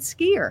intermediate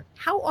skier.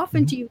 How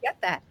often do you get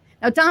that?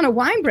 Now, Donna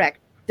Weinbrecht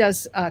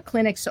does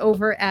clinics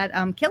over at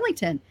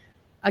Killington.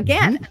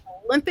 Again, an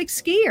Olympic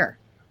skier,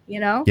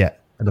 Yeah,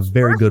 and a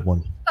very good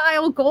one.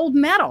 Style gold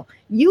medal.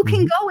 You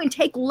can go and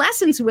take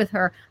lessons with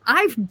her.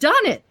 I've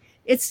done it.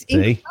 It's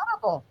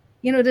incredible.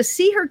 To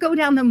see her go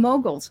down the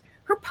moguls.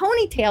 Her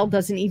ponytail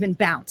doesn't even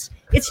bounce.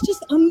 It's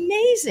just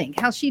amazing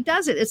how she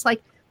does it. It's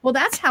like, well,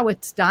 that's how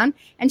it's done.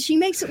 And she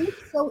makes it look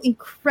so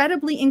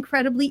incredibly,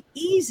 incredibly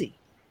easy.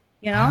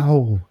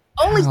 Only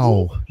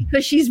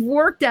because she's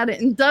worked at it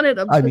and done it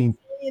a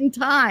million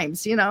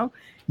times,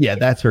 Yeah,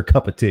 that's her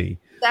cup of tea.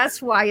 That's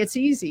why it's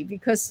easy,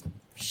 because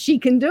she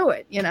can do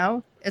it,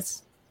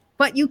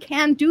 but you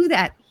can do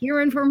that here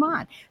in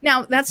Vermont.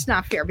 Now, that's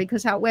not fair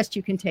because out west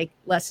you can take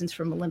lessons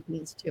from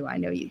Olympians too. I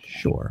know you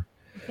can. Sure.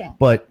 Okay.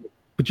 But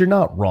you're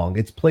not wrong.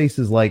 It's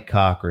places like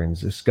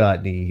Cochrane's,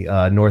 Scutney,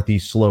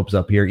 Northeast Slopes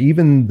up here,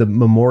 even the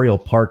Memorial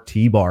Park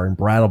T-Bar in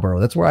Brattleboro.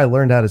 That's where I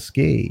learned how to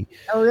ski.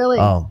 Oh, really?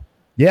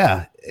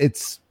 Yeah.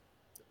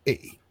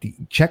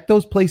 Check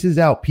those places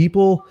out.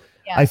 People,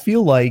 yes. I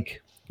feel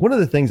like one of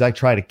the things I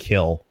try to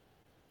kill,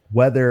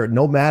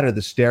 no matter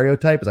the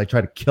stereotype, is I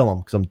try to kill them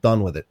because I'm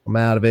done with it. I'm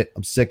out of it.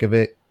 I'm sick of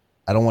it.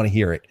 I don't want to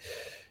hear it.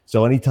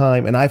 So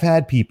anytime, and I've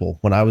had people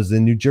when I was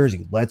in New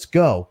Jersey, let's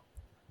go.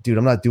 Dude,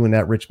 I'm not doing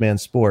that rich man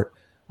sport.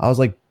 I was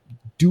like,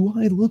 do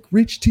I look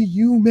rich to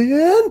you,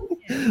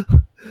 man?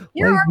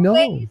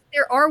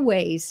 There are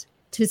ways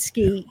to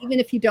ski, even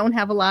if you don't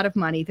have a lot of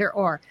money. There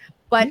are.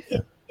 But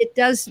it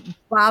does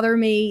bother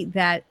me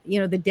that,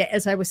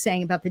 as I was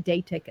saying about the day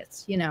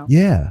tickets,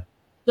 Yeah.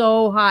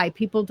 So high.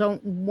 People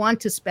don't want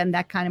to spend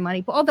that kind of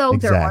money. Although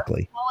there are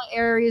small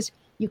areas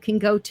you can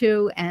go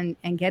to and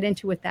get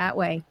into it that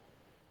way.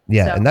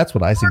 Yeah, so, and that's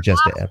what I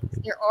suggest to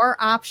everybody. There are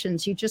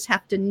options. You just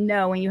have to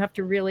know, and you have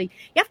to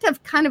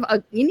have kind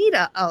of you need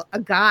a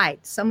guide,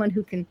 someone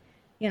who can,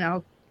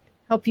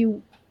 help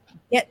you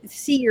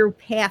see your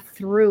path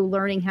through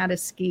learning how to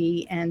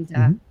ski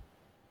and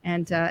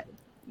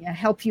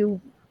help you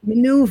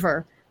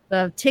maneuver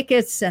the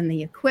tickets and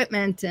the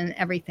equipment and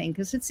everything,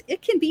 because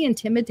it can be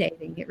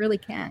intimidating. It really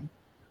can.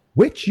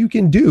 Which you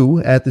can do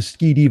at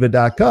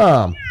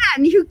theskidiva.com. Yeah,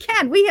 and you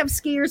can. We have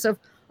skiers of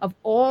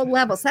all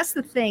levels. That's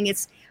the thing.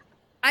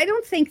 I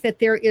don't think that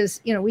there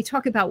is, we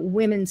talk about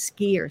women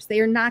skiers. They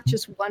are not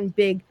just one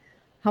big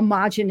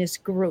homogenous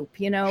group,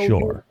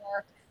 Sure.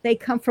 They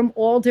come from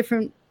all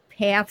different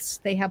paths.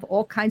 They have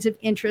all kinds of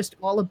interests,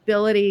 all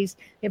abilities.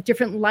 They have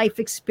different life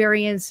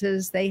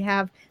experiences. They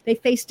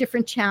face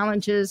different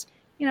challenges.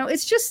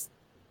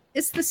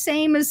 It's the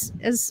same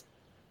as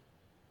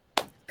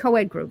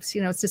co-ed groups.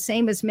 It's the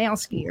same as male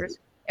skiers.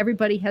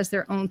 Everybody has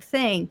their own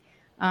thing.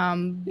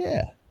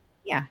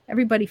 Yeah,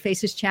 everybody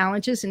faces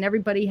challenges and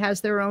everybody has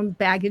their own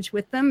baggage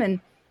with them. And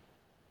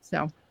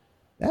so.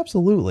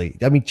 Absolutely.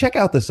 I mean, check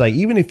out the site.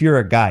 Even if you're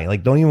a guy,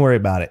 like, don't even worry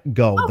about it.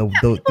 Go.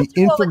 The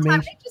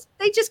information.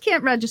 They just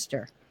can't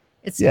register.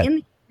 It's in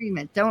the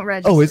agreement. Don't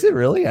register. Oh, is it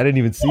really? I didn't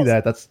even see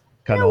that. That's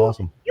kind of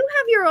awesome. You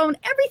have your own.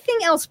 Everything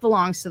else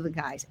belongs to the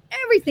guys.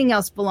 Everything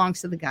else belongs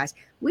to the guys.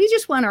 We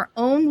just want our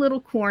own little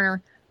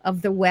corner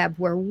of the web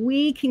where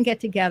we can get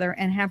together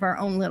and have our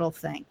own little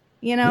thing.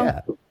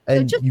 Yeah.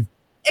 And so just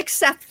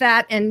accept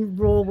that and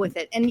roll with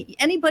it. And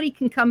anybody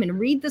can come and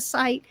read the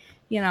site.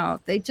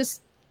 They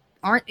just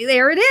aren't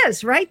there. It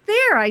is right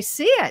there. I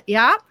see it.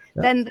 Yeah.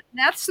 Then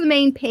that's the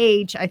main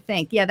page, I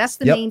think. Yeah, that's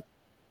the main.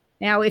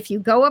 Now, if you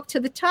go up to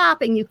the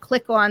top and you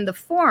click on the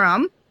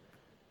forum,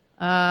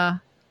 where's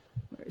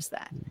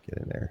that? Get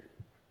in there.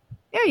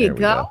 There you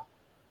go.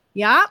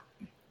 Yeah.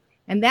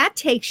 And that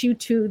takes you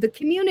to the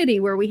community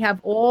where we have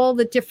all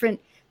the different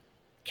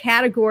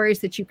categories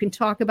that you can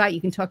talk about.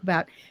 You can talk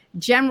about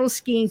general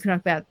skiing, you can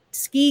talk about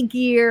ski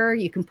gear,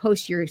 you can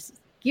post your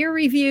gear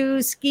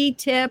reviews, ski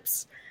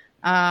tips,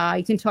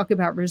 you can talk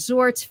about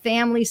resorts,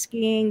 family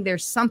skiing.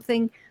 There's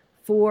something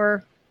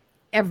for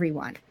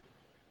everyone.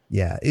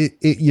 Yeah,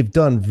 you've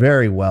done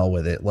very well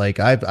with it. Like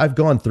I've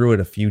gone through it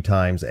a few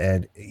times,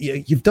 and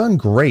you've done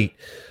great.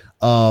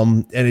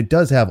 And it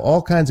does have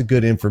all kinds of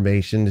good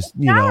information,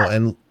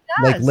 and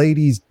like,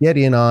 ladies, get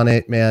in on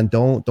it, man.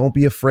 Don't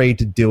be afraid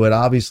to do it.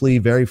 Obviously,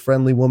 very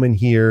friendly woman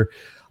here.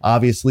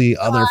 Obviously,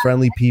 other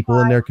friendly people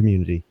in their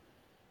community.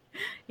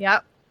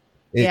 Yep.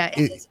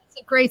 It's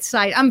a great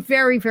site. I'm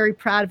very, very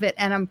proud of it,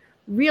 and I'm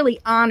really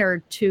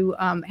honored to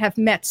have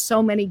met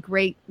so many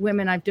great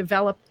women. I've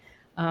developed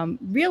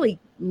really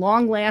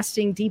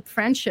long-lasting, deep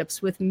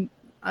friendships with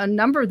a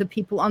number of the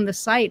people on the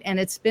site, and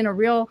it's been a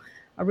real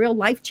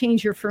life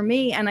changer for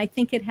me, and I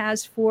think it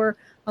has for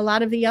a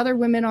lot of the other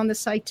women on the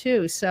site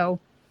too. So,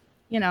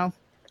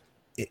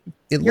 it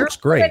looks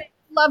great.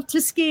 Love to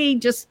ski.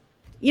 Just,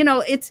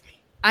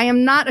 I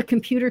am not a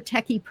computer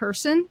techie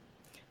person,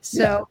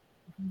 so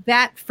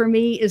that for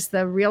me is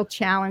the real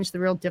challenge, the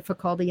real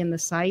difficulty in the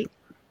site.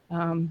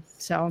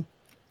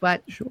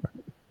 But sure,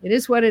 it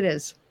is what it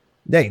is.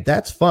 Hey,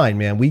 that's fine,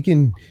 man. You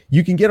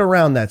can get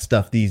around that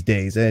stuff these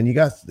days, and you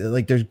got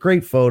there's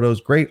great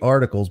photos, great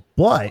articles,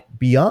 but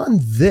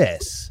beyond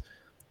this,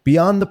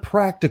 beyond the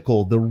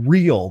practical, the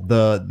real,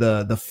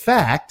 the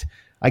fact,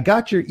 I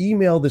got your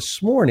email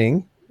this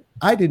morning.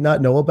 I did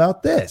not know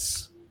about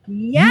this.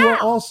 Yeah. You are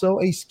also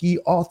a ski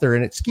author,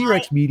 and at Ski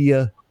Rex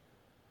Media.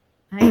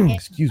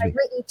 Excuse me. I've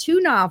written 2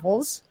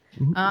 novels.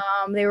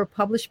 Mm-hmm. They were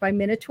published by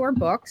Minotaur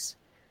Books.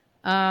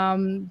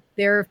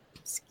 They're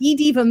Ski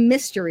Diva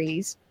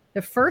Mysteries.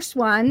 The first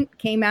one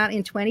came out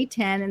in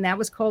 2010, and that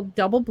was called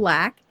Double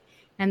Black.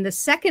 And the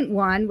second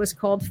one was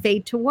called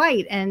Fade to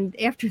White. And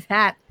after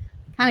that,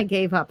 I kind of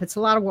gave up. It's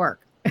a lot of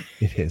work.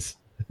 It is.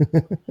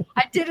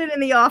 I did it in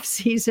the off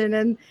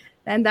season,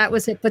 and that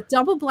was it. But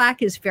Double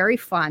Black is very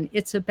fun.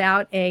 It's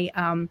about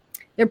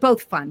they're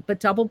both fun, but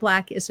Double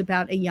Black is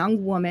about a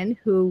young woman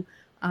who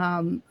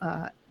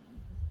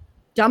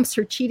dumps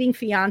her cheating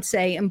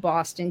fiance in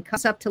Boston,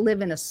 comes up to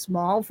live in a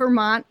small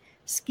Vermont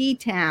ski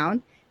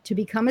town to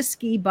become a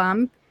ski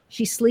bum.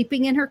 She's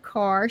sleeping in her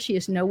car. She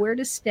has nowhere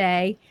to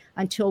stay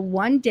until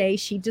one day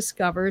she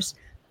discovers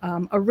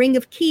a ring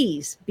of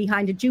keys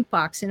behind a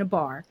jukebox in a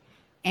bar.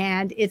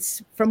 And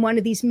it's from one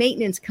of these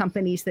maintenance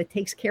companies that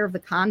takes care of the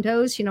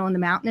condos, in the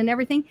mountain and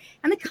everything.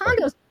 And the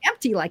condos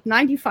empty like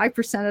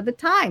 95% of the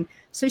time.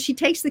 So she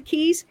takes the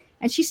keys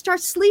and she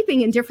starts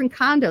sleeping in different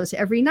condos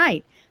every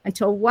night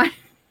until one...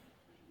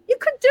 You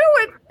could do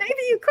it. Maybe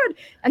you could.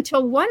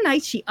 Until one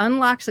night she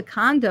unlocks a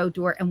condo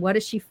door, and what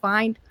does she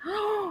find?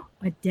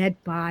 A dead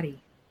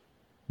body.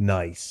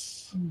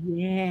 Nice.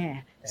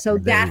 Yeah. So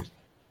that's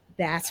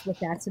what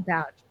that's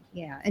about.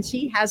 Yeah. And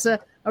she has a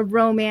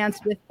romance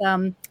with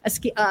a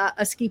ski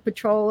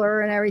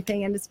patroller and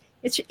everything. And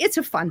it's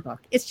a fun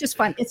book. It's just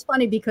fun. It's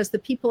funny because the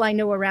people I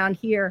know around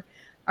here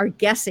are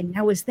guessing.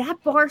 Now, is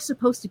that bar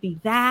supposed to be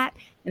that?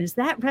 And is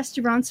that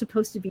restaurant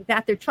supposed to be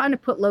that? They're trying to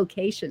put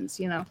locations,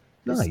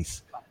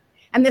 Nice.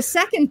 And the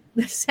second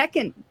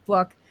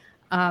book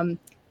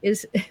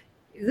is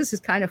this is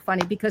kind of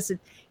funny because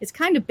it's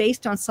kind of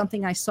based on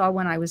something I saw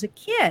when I was a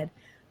kid.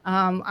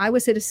 I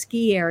was at a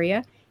ski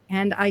area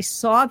and I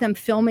saw them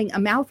filming a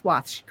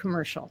mouthwash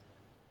commercial.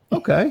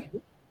 Okay,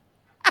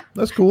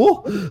 that's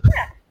cool.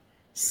 Yeah.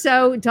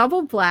 So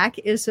Double Black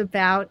is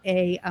about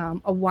a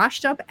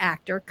washed up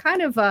actor,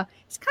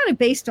 it's kind of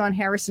based on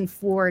Harrison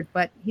Ford,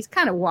 but he's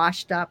kind of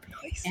washed up.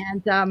 Nice.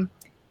 And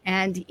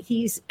and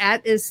he's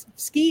at his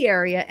ski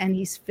area and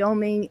he's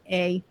filming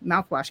a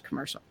mouthwash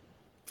commercial.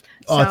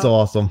 Oh, that's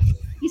awesome.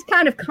 He's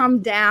kind of come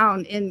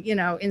down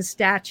in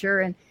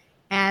stature,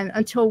 and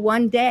until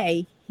one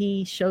day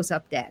he shows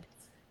up dead.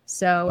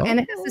 So, and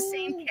it has the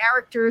same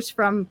characters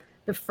from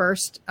the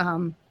first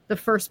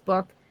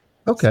book.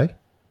 Okay. So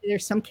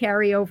there's some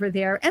carryover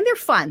there, and they're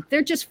fun.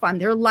 They're just fun.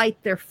 They're light.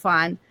 They're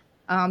fun.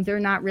 They're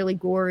not really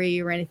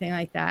gory or anything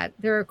like that.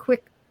 They're a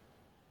quick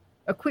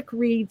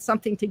read,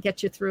 something to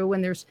get you through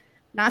when there's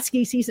not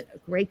ski season. A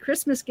great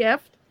Christmas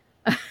gift.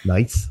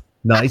 Nice.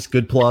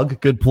 Good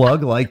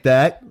plug. Like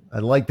that. I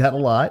like that a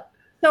lot.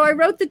 So I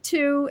wrote the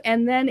 2,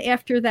 and then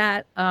after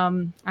that,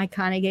 I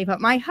kind of gave up.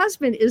 My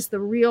husband is the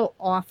real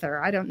author.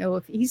 I don't know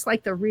if he's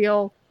like the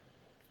real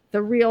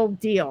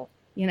deal.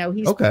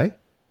 He's okay.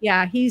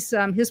 Yeah, he's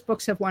his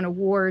books have won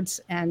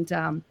awards,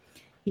 and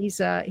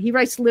he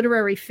writes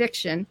literary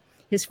fiction.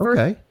 His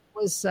first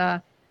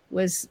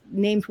was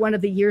named one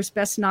of the year's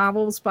best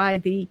novels by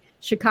the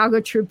Chicago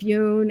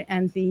Tribune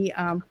and the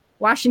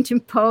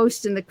Washington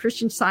Post and the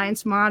Christian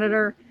Science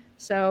Monitor.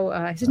 So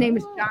his name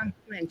is John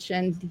Clinch,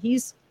 and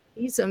he's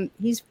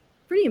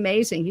pretty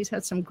amazing. He's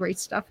had some great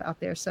stuff out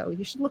there, so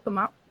you should look him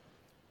up.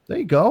 There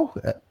you go.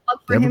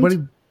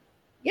 Everybody,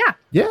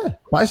 yeah.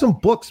 Buy some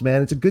books,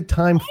 man. It's a good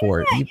time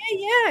for it.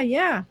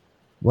 Yeah.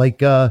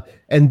 Like,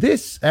 and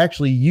this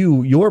actually,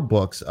 your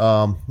books.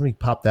 Let me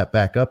pop that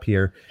back up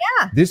here.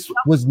 Yeah. This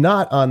was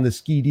not on the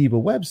Ski Diva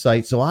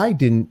website, so I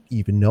didn't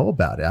even know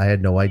about it. I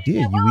had no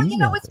idea.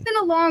 It's been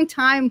a long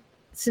time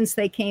since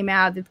they came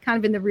out. It's kind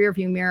of in the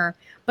rearview mirror,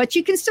 but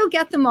you can still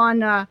get them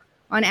on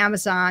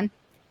Amazon.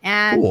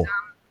 And cool.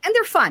 And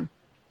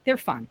they're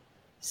fun.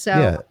 So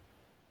yeah.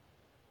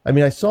 I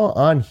mean, I saw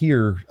on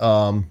here.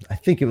 I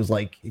think it was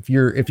like if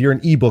you're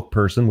an ebook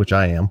person, which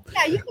I am.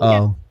 Yeah, you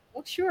can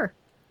get sure.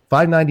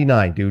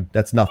 $5.99, dude.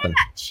 That's nothing.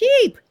 Yeah,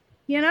 cheap.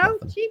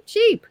 Nothing.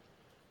 Cheap.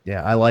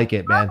 Yeah, I like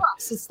it, man.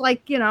 It's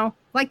like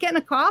like getting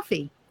a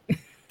coffee.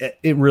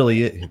 It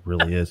really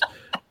is.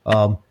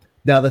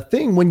 Now the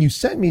thing when you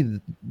sent me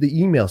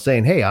the email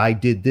saying, "Hey, I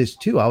did this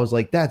too," I was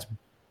like, "That's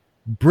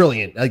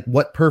brilliant. Like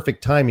what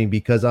perfect timing,"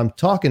 because I'm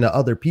talking to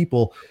other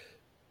people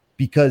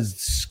because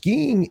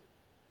skiing,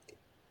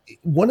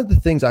 one of the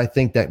things I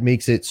think that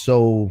makes it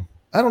so,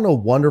 I don't know,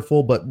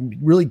 wonderful, but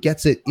really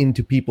gets it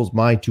into people's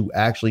mind to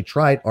actually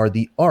try it are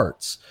the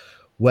arts,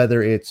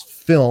 whether it's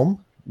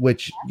film,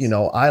 which,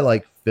 I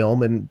like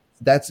film, and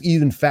that's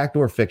even fact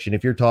or fiction.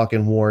 If you're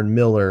talking Warren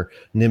Miller,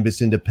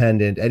 Nimbus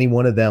Independent, any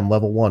one of them,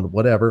 Level 1,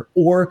 whatever,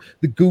 or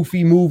the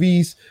goofy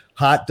movies,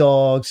 Hot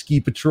Dog, Ski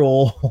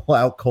Patrol,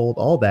 Out Cold,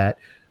 all that,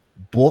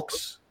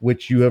 books,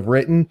 which you have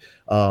written,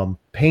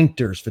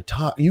 painters,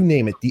 you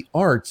name it, the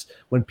arts.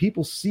 When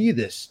people see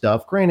this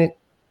stuff, granted,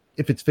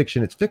 if it's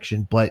fiction, it's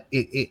fiction, but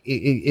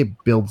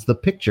it builds the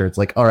picture. It's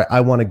like, all right,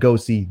 I want to go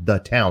see the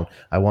town.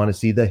 I want to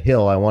see the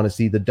hill. I want to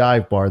see the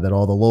dive bar that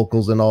all the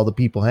locals and all the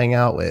people hang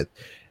out with.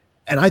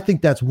 And I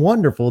think that's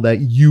wonderful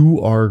that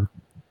you are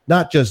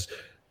not just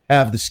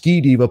have the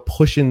Ski Diva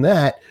pushing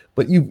that,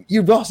 but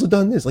you've also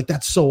done this. Like,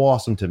 that's so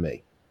awesome to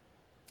me.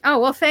 Oh,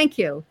 well, thank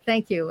you.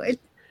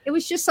 It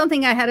was just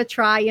something I had to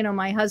try.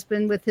 My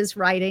husband with his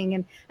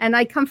writing, and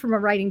I come from a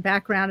writing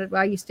background.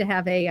 I used to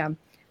have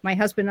my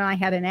husband and I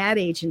had an ad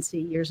agency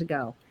years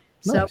ago.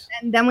 Nice. So,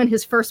 and then when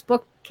his first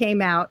book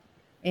came out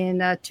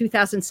in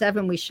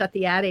 2007, we shut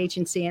the ad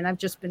agency, and I've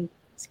just been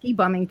ski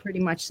bumming pretty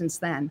much since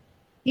then.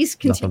 He's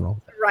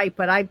continued to write,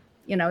 but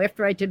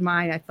after I did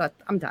mine, I thought,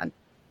 I'm done.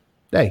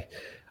 Hey,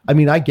 I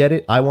mean, I get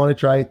it. I want to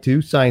try it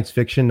too. Science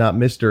fiction, not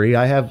mystery.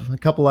 I have a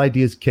couple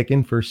ideas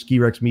kicking for Ski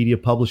Rex Media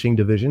Publishing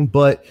Division,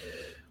 but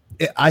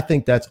I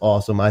think that's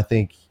awesome. I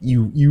think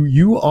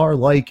you are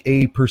like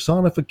a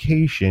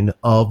personification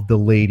of the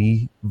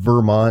Lady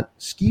Vermont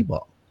ski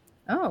bum.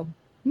 Oh.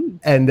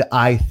 And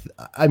I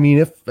mean,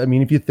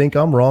 if you think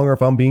I'm wrong or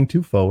if I'm being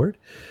too forward,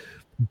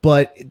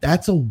 but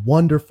that's a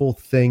wonderful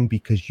thing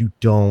because you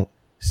don't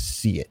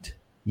see it.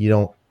 You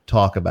don't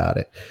talk about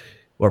it,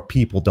 or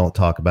people don't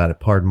talk about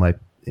it. Pardon my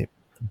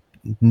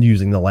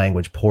using the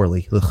language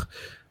poorly. Ugh.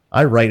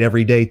 I write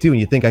every day too,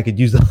 and you think I could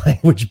use the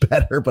language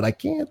better, but I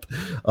can't.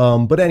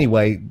 But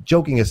anyway,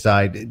 joking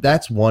aside,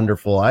 that's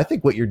wonderful. I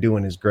think what you're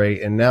doing is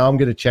great. And now I'm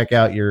going to check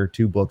out your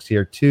 2 books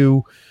here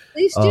too.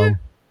 Please do.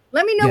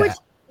 Let me know what,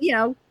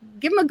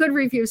 give them a good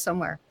review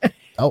somewhere.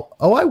 Oh,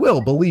 I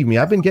will. Believe me.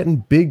 I've been getting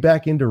big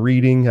back into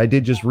reading. I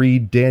did just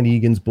read Dan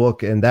Egan's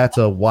book, and that's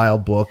a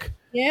wild book.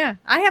 Yeah.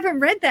 I haven't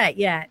read that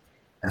yet.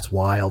 That's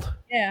wild.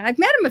 Yeah. I've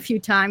met him a few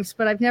times,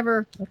 but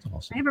That's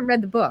awesome. I haven't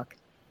read the book.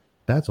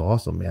 That's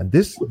awesome, man.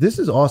 This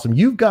is awesome.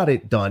 You've got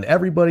it done.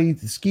 Everybody,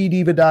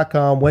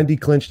 skidiva.com,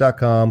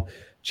 wendyclinch.com.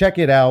 Check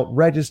it out.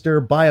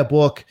 Register, buy a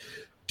book,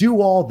 do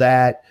all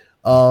that.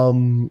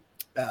 How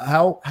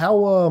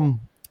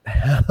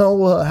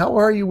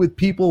are you with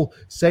people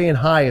saying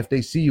hi if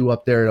they see you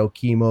up there at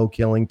Okemo,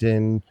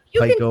 Killington,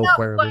 you Pico, can tell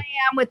wherever? Who I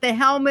am with the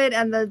helmet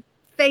and the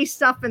face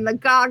stuff and the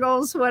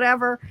goggles,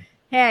 whatever.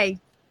 Hey,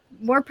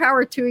 more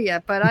power to you.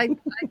 But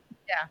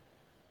yeah.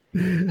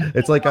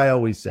 It's like I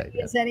always say.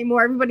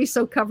 Anymore. Everybody's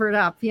so covered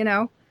up,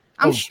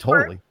 I'm short.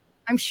 Totally.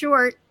 I'm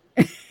short.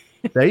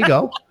 There you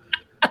go.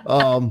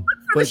 But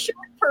a short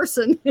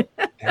person.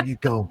 There you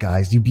go,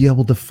 guys. You'd be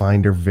able to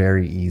find her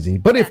very easy.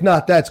 But if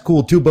not, that's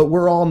cool too. But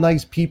we're all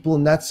nice people,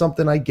 and that's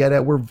something I get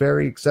at. We're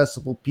very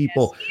accessible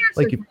people.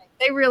 Yes,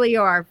 they really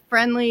are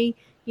friendly.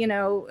 You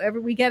know,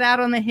 we get out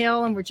on the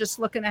hill and we're just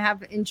looking to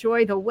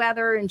enjoy the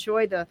weather,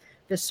 enjoy the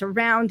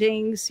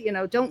surroundings. You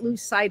know, don't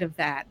lose sight of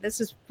that. This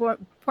is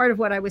part of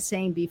what I was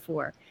saying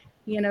before.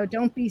 You know,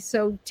 don't be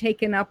so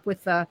taken up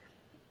with the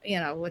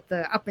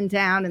up and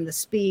down and the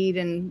speed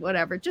and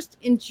whatever. Just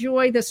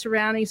enjoy the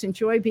surroundings,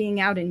 enjoy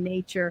being out in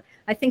nature.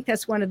 I think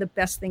that's one of the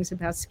best things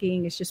about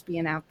skiing is just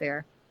being out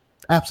there.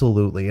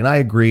 Absolutely. And I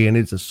agree. And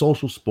it's a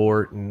social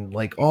sport. And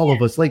like all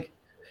of us, like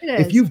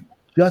if you've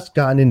just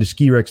gotten into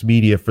Ski Rex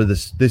Media for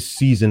this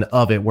season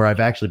of it, where I've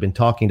actually been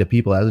talking to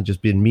people, it hasn't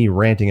just been me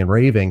ranting and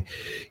raving.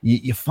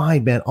 You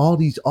find, man, all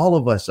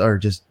of us are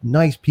just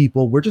nice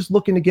people. We're just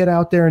looking to get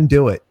out there and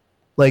do it.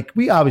 Like,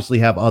 we obviously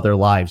have other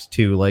lives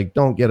too. Like,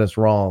 don't get us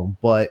wrong,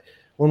 but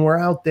when we're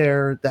out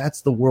there,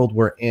 that's the world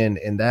we're in,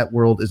 and that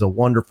world is a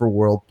wonderful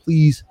world.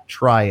 Please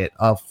try it.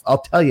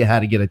 I'll tell you how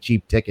to get a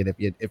cheap ticket if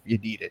you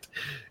need it,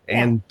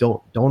 and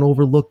don't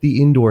overlook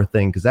the indoor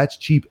thing, because that's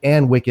cheap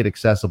and wicked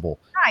accessible.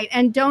 Right,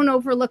 and don't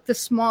overlook the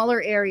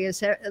smaller areas.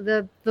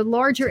 The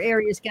larger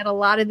areas get a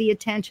lot of the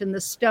attention.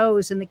 The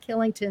Stows and the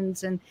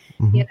Killingtons, and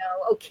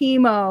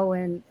Okemo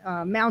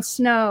and Mount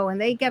Snow, and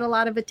they get a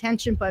lot of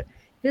attention. But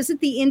visit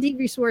the indie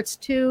resorts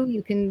too.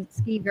 You can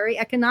ski very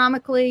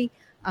economically.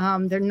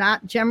 They're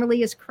not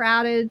generally as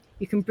crowded.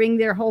 You can bring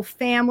their whole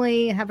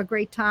family and have a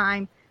great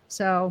time.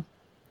 So,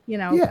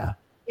 Yeah,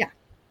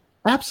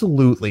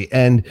 absolutely.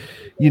 And,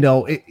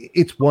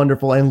 it's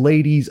wonderful. And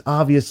ladies,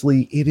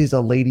 obviously it is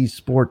a ladies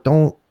sport.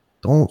 Don't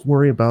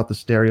worry about the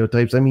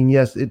stereotypes. I mean,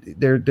 yes,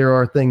 there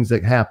are things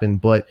that happen,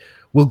 but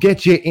we'll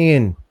get you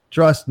in.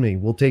 Trust me,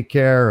 we'll take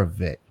care of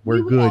it.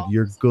 We're good.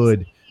 You're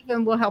good.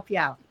 And we'll help you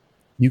out.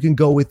 You can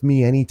go with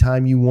me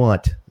anytime you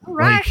want. All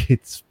right. Like,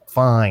 it's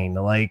fine.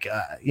 Like,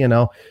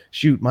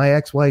 shoot, my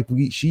ex-wife,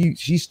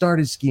 she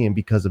started skiing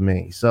because of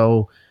me.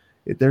 So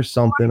there's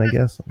something, I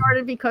guess.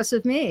 Started because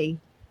of me.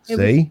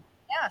 See?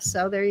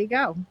 So there you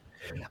go.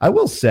 I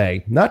will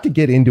say, not to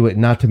get into it,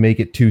 not to make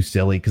it too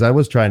silly, because I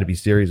was trying to be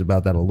serious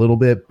about that a little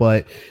bit,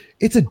 but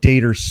it's a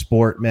dater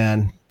sport,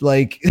 man.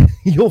 Like,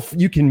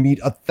 you can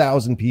meet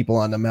 1,000 people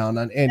on the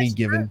mountain on any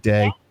given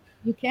day.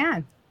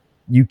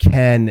 You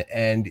can,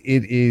 and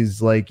it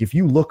is like, if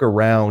you look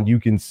around, you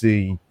can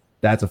see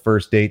that's a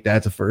first date,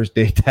 that's a first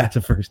date, that's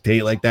a first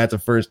date, like that's a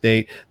first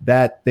date,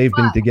 that they've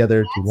been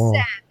together too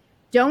long.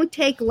 Don't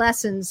take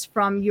lessons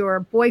from your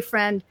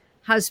boyfriend,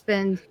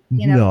 husband,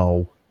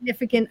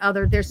 significant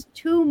other. There's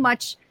too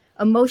much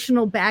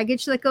emotional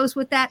baggage that goes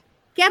with that.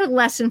 Get a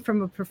lesson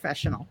from a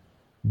professional.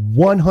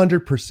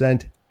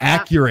 100%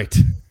 accurate.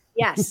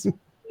 Yes.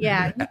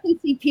 Yeah. You can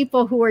see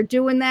people who are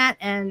doing that,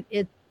 and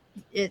it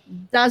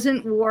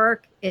doesn't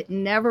work. It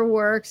never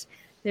works.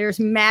 There's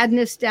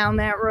madness down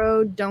that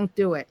road. Don't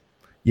do it.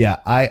 Yeah,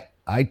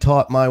 I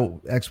taught my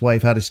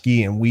ex-wife how to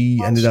ski, and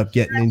we ended up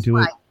getting into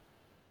it.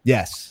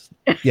 Yes.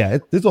 Yeah,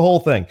 there's a whole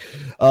thing.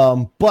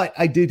 But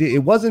I did it. It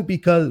wasn't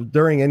because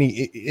during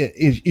any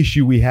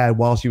issue we had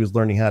while she was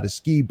learning how to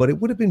ski, but it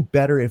would have been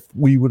better if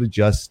we would have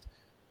just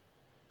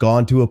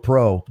gone to a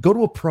pro. Go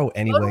to a pro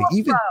anyway.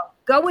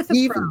 Go with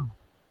a pro.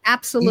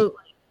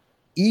 Absolutely.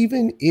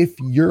 Even if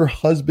your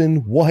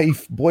husband,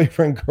 wife,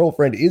 boyfriend,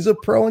 girlfriend is a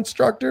pro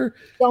instructor,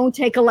 don't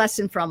take a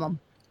lesson from them.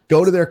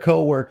 Go to their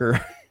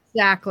coworker.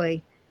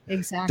 Exactly.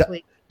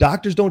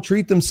 Doctors don't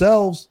treat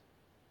themselves.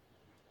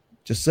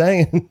 Just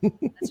saying.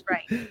 That's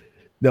right.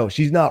 No,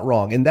 she's not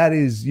wrong. And that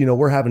is,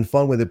 we're having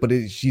fun with it, but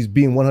she's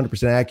being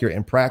 100% accurate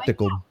and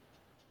practical.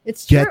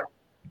 It's true.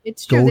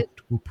 It's true. Go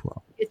to a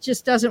pro. It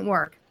just doesn't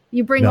work.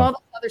 You bring all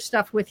this other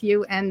stuff with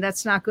you, and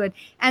that's not good.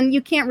 And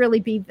you can't really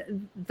be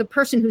the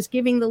person who's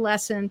giving the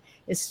lesson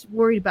is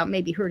worried about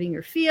maybe hurting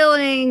your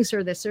feelings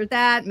or this or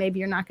that. Maybe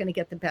you're not going to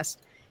get the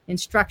best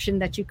instruction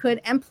that you could.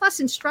 And plus,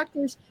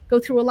 instructors go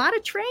through a lot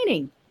of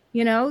training,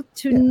 know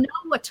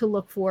what to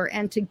look for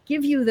and to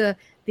give you the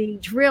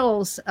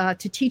drills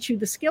to teach you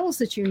the skills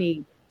that you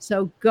need.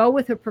 So go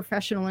with a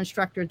professional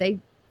instructor. They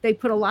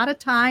put a lot of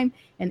time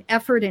and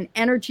effort and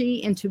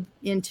energy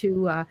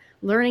into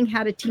learning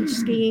how to teach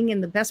skiing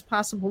in the best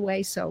possible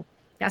way. So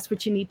that's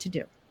what you need to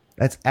do.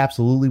 That's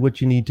absolutely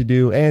what you need to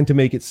do. And to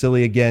make it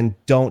silly again,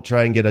 don't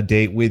try and get a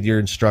date with your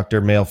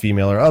instructor, male,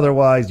 female, or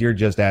otherwise. You're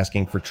just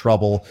asking for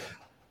trouble.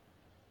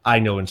 I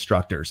know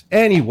instructors.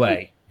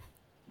 Anyway,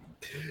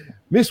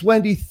 Miss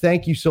Wendy,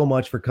 thank you so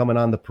much for coming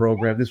on the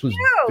program. This was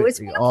it's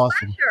been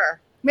awesome. A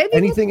pleasure. Maybe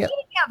we'll be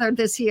together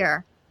this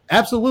year.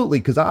 Absolutely,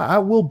 because I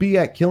will be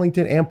at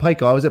Killington and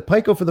Pico. I was at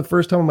Pico for the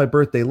first time on my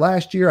birthday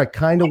last year. I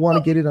kind of want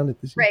to get it on it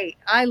this year. Great.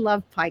 I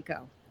love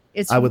Pico.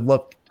 I would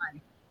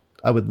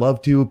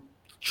love to.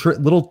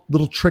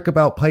 Little trick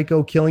about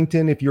Pico,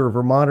 Killington. If you're a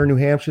Vermont or New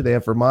Hampshire, they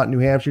have Vermont, New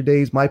Hampshire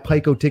days. My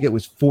Pico ticket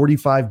was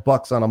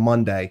 $45 on a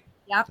Monday.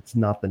 Yep. It's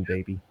nothing,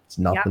 baby. It's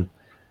nothing. Yep.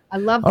 I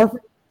love the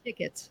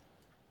tickets.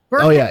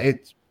 Burke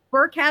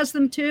Burke has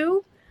them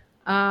too.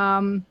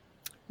 I'm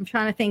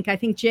trying to think. I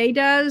think Jay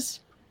does.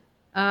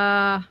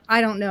 I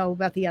don't know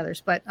about the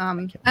others, but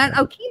and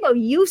Okemo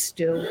used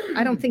to.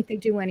 I don't think they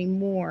do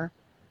anymore.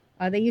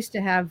 They used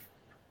to have,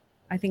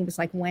 I think it was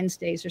like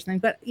Wednesdays or something.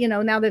 But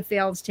now that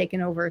Vail's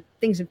taken over,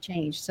 things have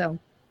changed. So.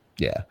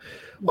 Yeah.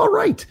 All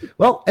right.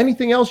 Well,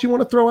 anything else you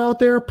want to throw out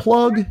there?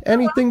 Plug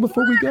anything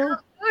before we go?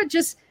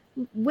 Just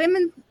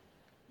women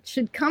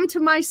should come to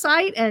my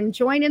site and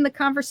join in the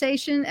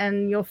conversation,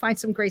 and you'll find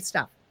some great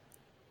stuff.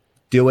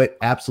 Do it.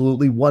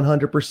 Absolutely.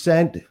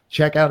 100%.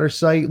 Check out our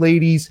site,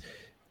 ladies,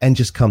 and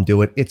just come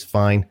do it. It's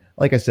fine.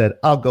 Like I said,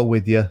 I'll go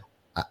with you.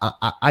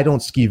 I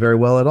don't ski very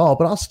well at all,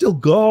 but I'll still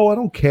go. I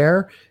don't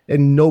care.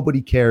 And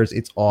nobody cares.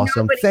 It's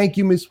awesome. Thank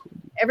you, Miss.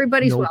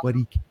 Everybody's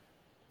welcome.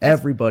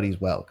 Everybody's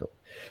welcome.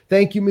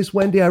 Thank you, Miss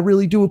Wendy. I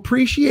really do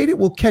appreciate it.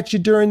 We'll catch you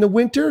during the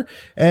winter,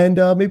 and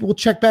maybe we'll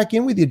check back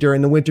in with you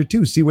during the winter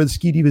too, see where the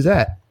Ski Diva's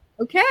at.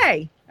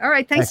 Okay. All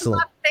right. Thanks Excellent. a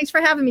lot. Thanks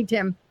for having me,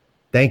 Tim.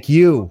 Thank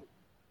you.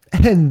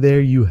 And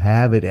there you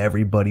have it,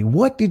 everybody.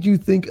 What did you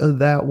think of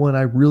that one?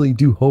 I really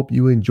do hope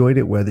you enjoyed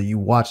it, whether you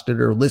watched it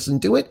or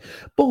listened to it.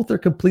 Both are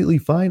completely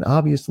fine.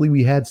 Obviously,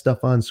 we had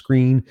stuff on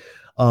screen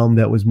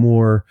that was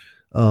more...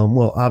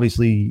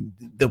 obviously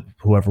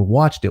whoever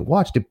watched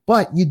it,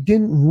 but you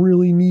didn't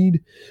really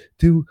need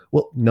to.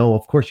 Well, no,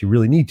 of course you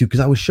really need to, because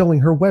I was showing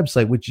her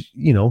website, which,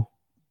 you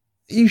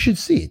should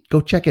see it.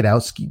 Go check it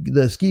out.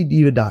 The Ski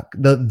Diva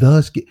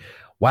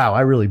Wow,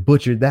 I really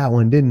butchered that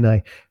one, didn't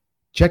I?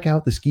 Check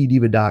out the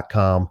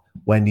skidiva.com,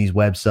 Wendy's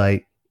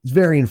website. It's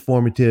very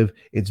informative.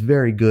 It's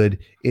very good.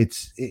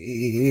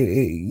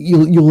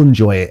 You'll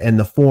enjoy it. And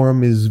the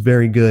forum is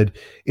very good.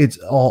 It's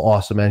all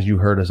awesome, as you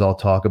heard us all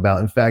talk about.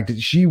 In fact,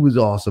 she was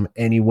awesome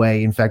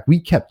anyway. In fact, we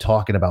kept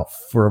talking about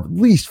for at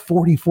least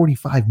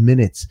 45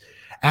 minutes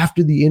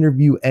after the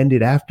interview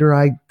ended, after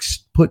I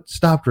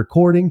stopped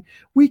recording.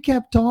 We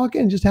kept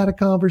talking, just had a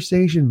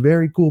conversation.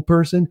 Very cool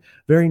person,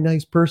 very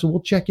nice person.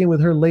 We'll check in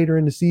with her later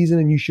in the season,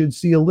 and you should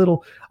see a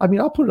little.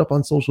 I'll put it up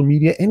on social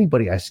media.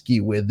 Anybody I ski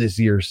with this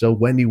year, so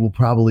Wendy will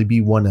probably be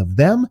one of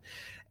them.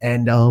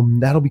 And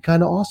that'll be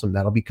kind of awesome.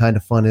 That'll be kind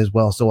of fun as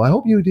well. So I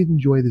hope you did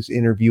enjoy this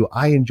interview.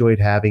 I enjoyed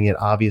having it,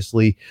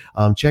 obviously.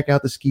 Check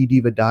out the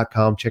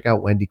skidiva.com. Check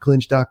out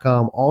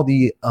wendyclinch.com. All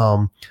the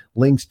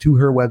links to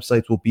her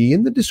websites will be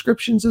in the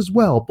descriptions as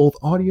well, both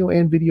audio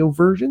and video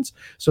versions.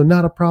 So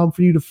not a problem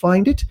for you to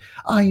find it.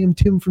 I am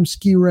Tim from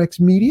Ski Rex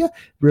Media.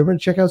 Remember to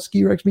check out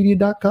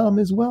skirexmedia.com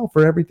as well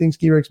for everything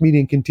Ski Rex Media,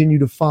 and continue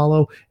to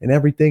follow and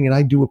everything. And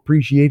I do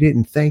appreciate it,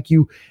 and thank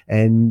you.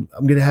 And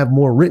I'm going to have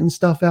more written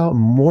stuff out and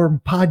more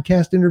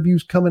podcast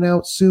interviews coming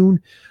out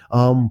soon.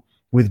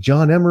 With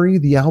John Emery,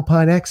 the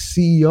Alpine X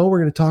CEO. We're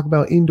going to talk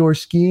about indoor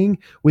skiing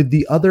with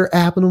the other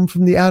Appenum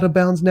from the Out of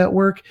Bounds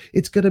Network.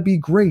 It's going to be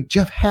great.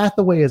 Jeff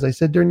Hathaway, as I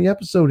said during the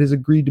episode, has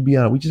agreed to be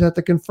on. We just have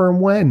to confirm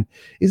when.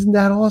 Isn't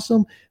that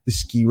awesome? The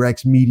Ski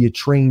Rex Media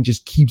train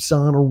just keeps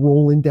on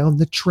rolling down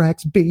the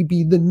tracks,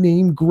 baby. The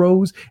name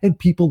grows, and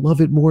people love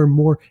it more and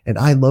more, and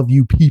I love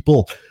you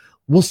people.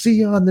 We'll see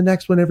you on the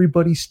next one,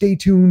 everybody. Stay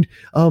tuned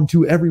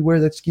to everywhere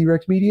that Ski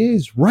Rex Media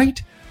is.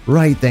 Right.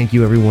 Thank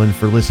you, everyone,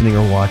 for listening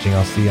or watching.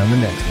 I'll see you on the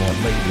next one.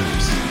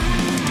 Laters.